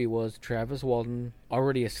movie was Travis Walton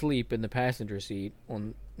already asleep in the passenger seat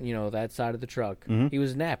on, that side of the truck. Mm-hmm. He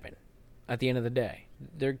was napping at the end of the day.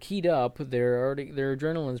 They're keyed up. Their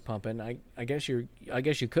adrenaline's pumping. I guess you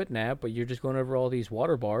could nap, but you're just going over all these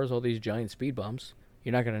water bars, all these giant speed bumps.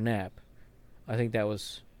 You're not going to nap. I think that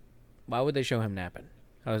was. Why would they show him napping?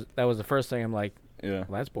 That was the first thing I'm like, yeah,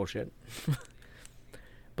 well, that's bullshit.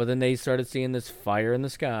 But then they started seeing this fire in the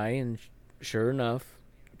sky, and sure enough.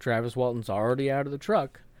 Travis Walton's already out of the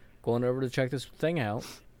truck, going over to check this thing out,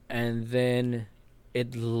 and then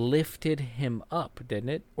it lifted him up, didn't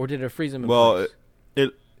it? Or did it freeze him in place?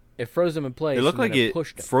 It froze him in place. It looked like it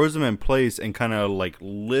pushed him. froze him in place and kind of like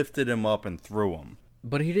lifted him up and threw him.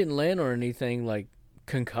 But he didn't land on anything like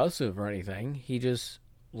concussive or anything. He just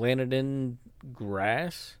landed in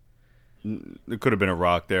grass. It could have been a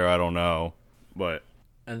rock there, I don't know, but.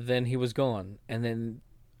 And then he was gone, and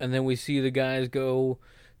then we see the guys go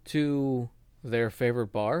to their favorite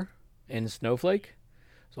bar in Snowflake.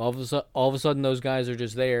 So all of a sudden those guys are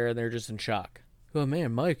just there and they're just in shock. Oh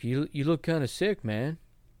man, Mike, you look kind of sick, man.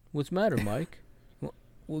 What's the matter, Mike?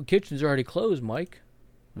 Well, kitchen's already closed, Mike.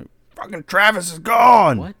 Fucking Travis is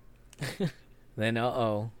gone. What? Then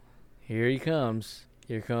here he comes.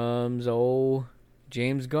 Here comes old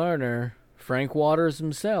James Garner, Frank Waters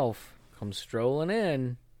himself, comes strolling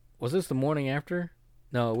in. Was this the morning after?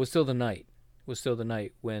 No, it was still the night. Was still the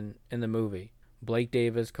night when, in the movie, Blake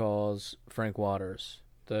Davis calls Frank Waters,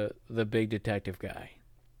 the big detective guy.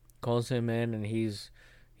 Calls him in, and he's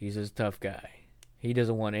his tough guy. He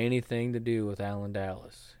doesn't want anything to do with Alan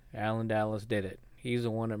Dallas. Alan Dallas did it. He's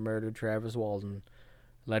the one that murdered Travis Walton,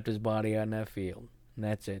 left his body out in that field. And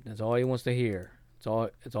that's it. That's all he wants to hear.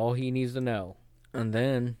 It's all he needs to know. And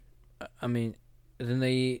then, then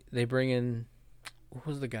they bring in, what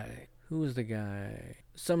was the guy? Who was the guy?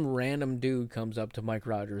 Some random dude comes up to Mike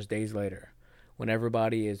Rogers days later when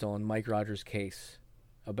everybody is on Mike Rogers' case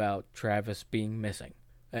about Travis being missing.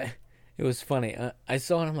 It was funny. I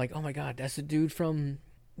saw it and I'm like, oh my god, that's the dude from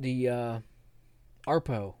the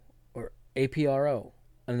ARPO or APRO.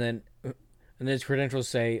 And then his credentials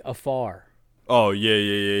say AFAR. Oh,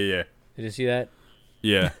 yeah. Did you see that?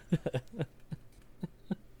 Yeah.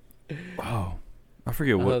 Oh, I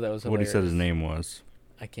forget what he said his name was.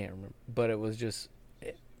 I can't remember, but it was just.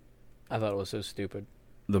 I thought it was so stupid.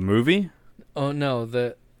 The movie? Oh no,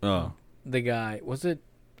 the guy, was it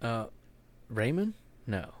Raymond?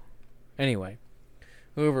 No. Anyway,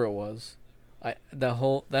 whoever it was, that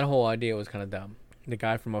whole idea was kind of dumb. The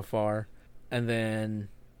guy from afar, and then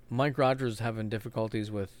Mike Rogers having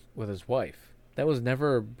difficulties with his wife. That was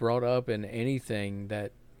never brought up in anything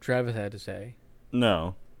that Travis had to say.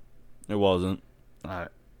 No, it wasn't.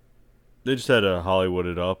 They just had to Hollywood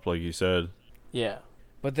it up, like you said. Yeah.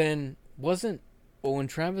 But then, when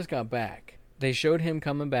Travis got back, they showed him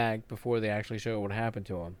coming back before they actually showed what happened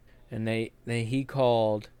to him. And he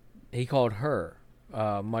called her,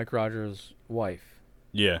 Mike Rogers' wife.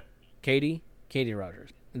 Yeah. Katie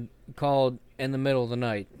Rogers. Called in the middle of the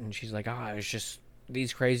night, and she's like, it's just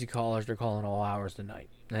these crazy callers, they're calling all hours of the night.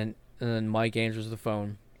 And then Mike answers the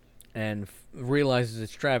phone and realizes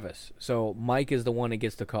it's Travis. So Mike is the one that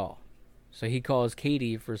gets the call. So he calls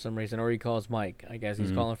Katie for some reason, or he calls Mike. I guess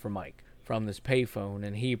he's calling for Mike from this payphone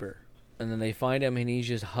in Heber. And then they find him, and he's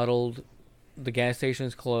just huddled. The gas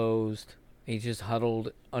station's closed. He's just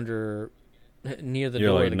huddled near the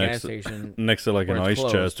door of the gas station. Next to like an ice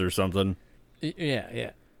chest or something.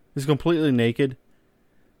 Yeah. He's completely naked.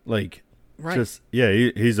 Like, Right. just yeah,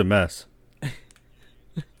 he's a mess.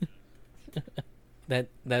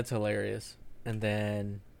 That's hilarious. And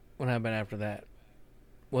then what happened after that?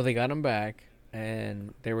 Well, they got him back,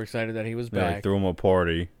 and they were excited that he was They like back. threw him a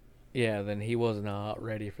party. Yeah, then he was not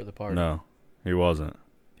ready for the party. No, he wasn't.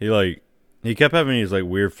 He kept having these like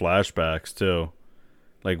weird flashbacks too,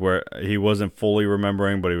 like where he wasn't fully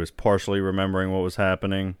remembering, but he was partially remembering what was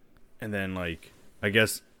happening. And then like I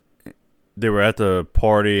guess they were at the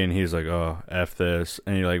party, and he's like, "Oh, f this,"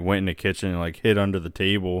 and he like went in the kitchen and like hid under the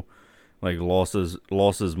table, like lost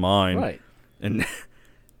his mind. Right. And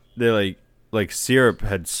they like syrup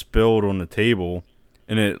had spilled on the table,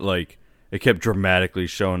 and it kept dramatically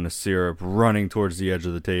showing the syrup running towards the edge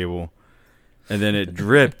of the table, and then it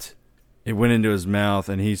dripped. It went into his mouth,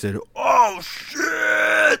 and he said, "Oh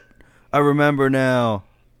shit! I remember now,"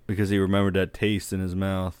 because he remembered that taste in his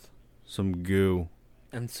mouth, some goo.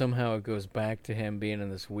 And somehow it goes back to him being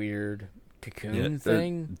in this weird cocoon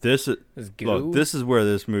thing. This This goo. look, this is where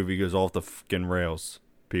this movie goes off the fucking rails,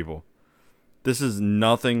 people. This is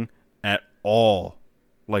nothing at all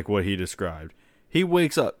like what he described. He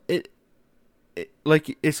wakes up. It's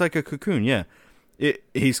like a cocoon. Yeah,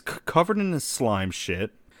 he's covered in this slime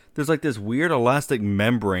shit. There's like this weird elastic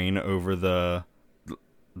membrane over the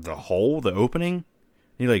hole, the opening.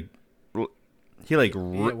 He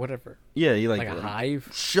whatever. yeah, he Like a hive.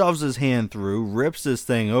 shoves his hand through, rips this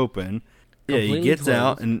thing open. Yeah, he Completely gets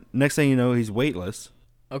out, closed. and next thing you know, he's weightless.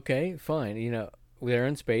 Okay, fine. You know, they're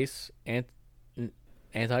in space,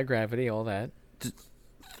 anti-gravity, all that. It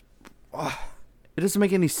doesn't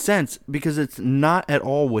make any sense because it's not at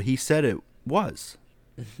all what he said it was.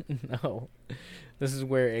 No. This is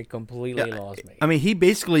where it completely lost me. I mean, he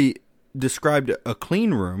basically described a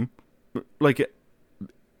clean room, like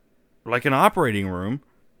an operating room,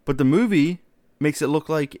 but the movie makes it look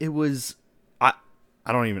like it was. I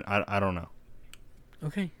don't know.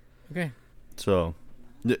 Okay. So,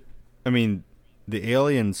 I mean, the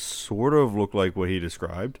aliens sort of look like what he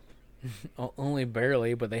described. Only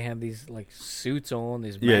barely, but they have these like suits on,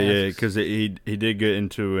 these masks. Yeah, because he did get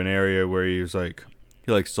into an area where he was like,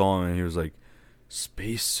 he like saw him and he was like,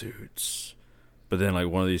 spacesuits. But then like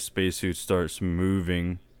one of these spacesuits starts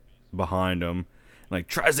moving behind him, and, like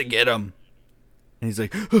tries to get him, and he's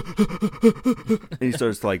like, and he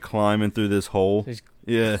starts like climbing through this hole.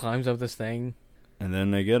 He climbs up this thing. And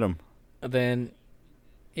then they get him. Then,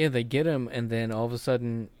 yeah, they get him, and then all of a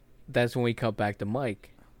sudden, that's when we cut back to Mike.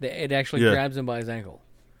 It actually grabs him by his ankle.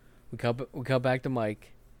 We cut back to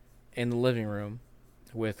Mike in the living room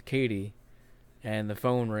with Katie, and the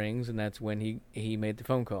phone rings, and that's when he made the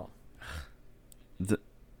phone call.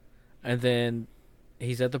 And then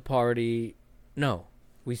he's at the party. No,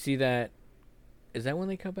 we see that. Is that when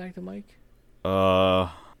they cut back to Mike?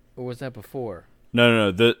 Or was that before?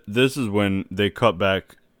 No. This is when they cut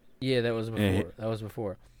back. Yeah, that was before. That was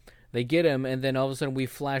before. They get him, and then all of a sudden we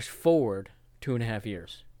flash forward 2.5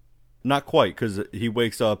 years. Not quite, because he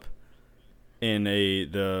wakes up in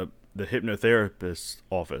the hypnotherapist's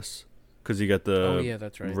office, because he got the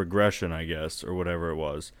that's right. regression, I guess, or whatever it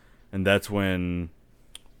was, and that's when.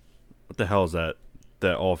 What the hell is that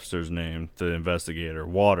officer's name? The investigator,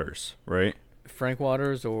 Waters, right? Frank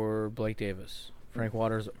Waters or Blake Davis? Frank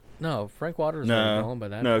Waters. No, Frank Waters. Gone by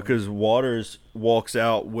that no, point. because Waters walks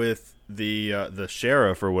out with the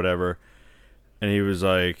sheriff or whatever, and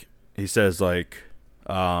he says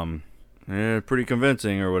pretty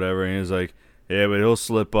convincing or whatever, and he was like, yeah, but he'll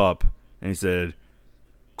slip up, and he said,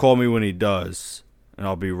 call me when he does, and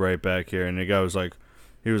I'll be right back here. And the guy was like,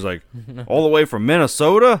 all the way from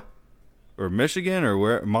Minnesota or Michigan or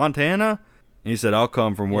where, Montana? And he said, I'll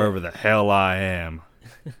come from wherever the hell I am.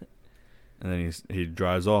 And then he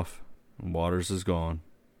drives off, and Waters is gone.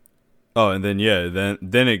 Oh, and then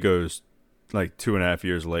then it goes like 2.5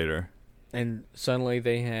 years later, and suddenly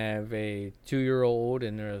they have a 2-year-old,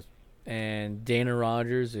 and Dana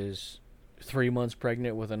Rogers is 3 months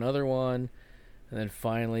pregnant with another one, and then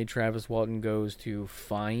finally Travis Walton goes to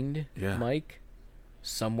find Mike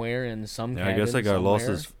somewhere in some cabin. I guess that guy lost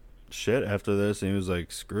somewhere. his shit after this, and he was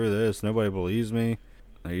like, screw this, nobody believes me.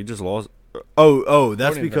 Like, he just lost. Oh,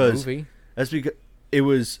 that's According to the because movie. it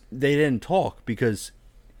was, they didn't talk, because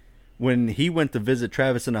when he went to visit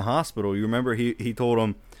Travis in the hospital, you remember he told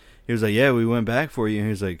him, he was like, yeah, we went back for you, and he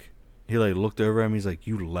was like, he like looked over at him, he's like,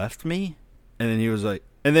 you left me? And then he was like,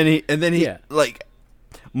 and then he like,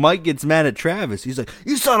 Mike gets mad at Travis. He's like,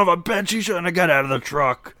 you son of a bitch, you shouldn't have got out of the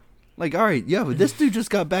truck. Like, all right, yeah, but this dude just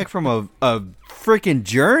got back from a freaking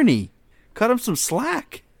journey. Cut him some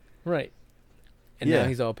slack. Right. And now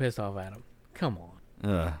he's all pissed off at him. Come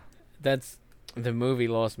on. That's, the movie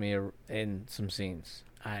lost me in some scenes.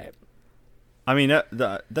 I mean,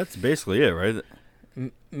 that's basically it, right?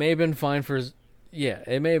 May have been fine for,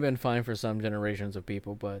 it may have been fine for some generations of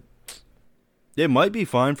people, but It might be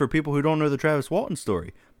fine for people who don't know the Travis Walton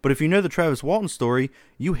story. But if you know the Travis Walton story,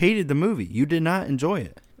 you hated the movie. You did not enjoy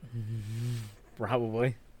it.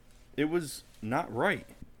 probably. It was not right.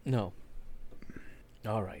 No.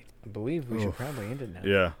 All right. I believe we should probably end it now.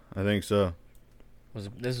 Yeah, I think so.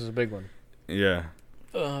 This is a big one. Yeah.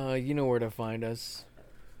 You know where to find us.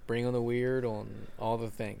 Bring on the Weird on all the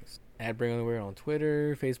things. At Bring on the Weird on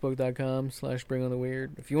Twitter, Facebook.com/Bring on the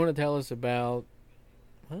Weird. If you want to tell us about,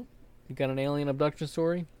 well, you got an alien abduction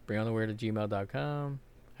story, bringontheweird@gmail.com.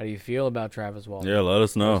 How do you feel about Travis Walton? Yeah, let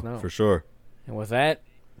us know, know. for sure. And with that,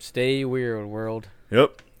 stay weird, world.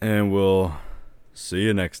 Yep. And we'll see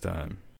you next time.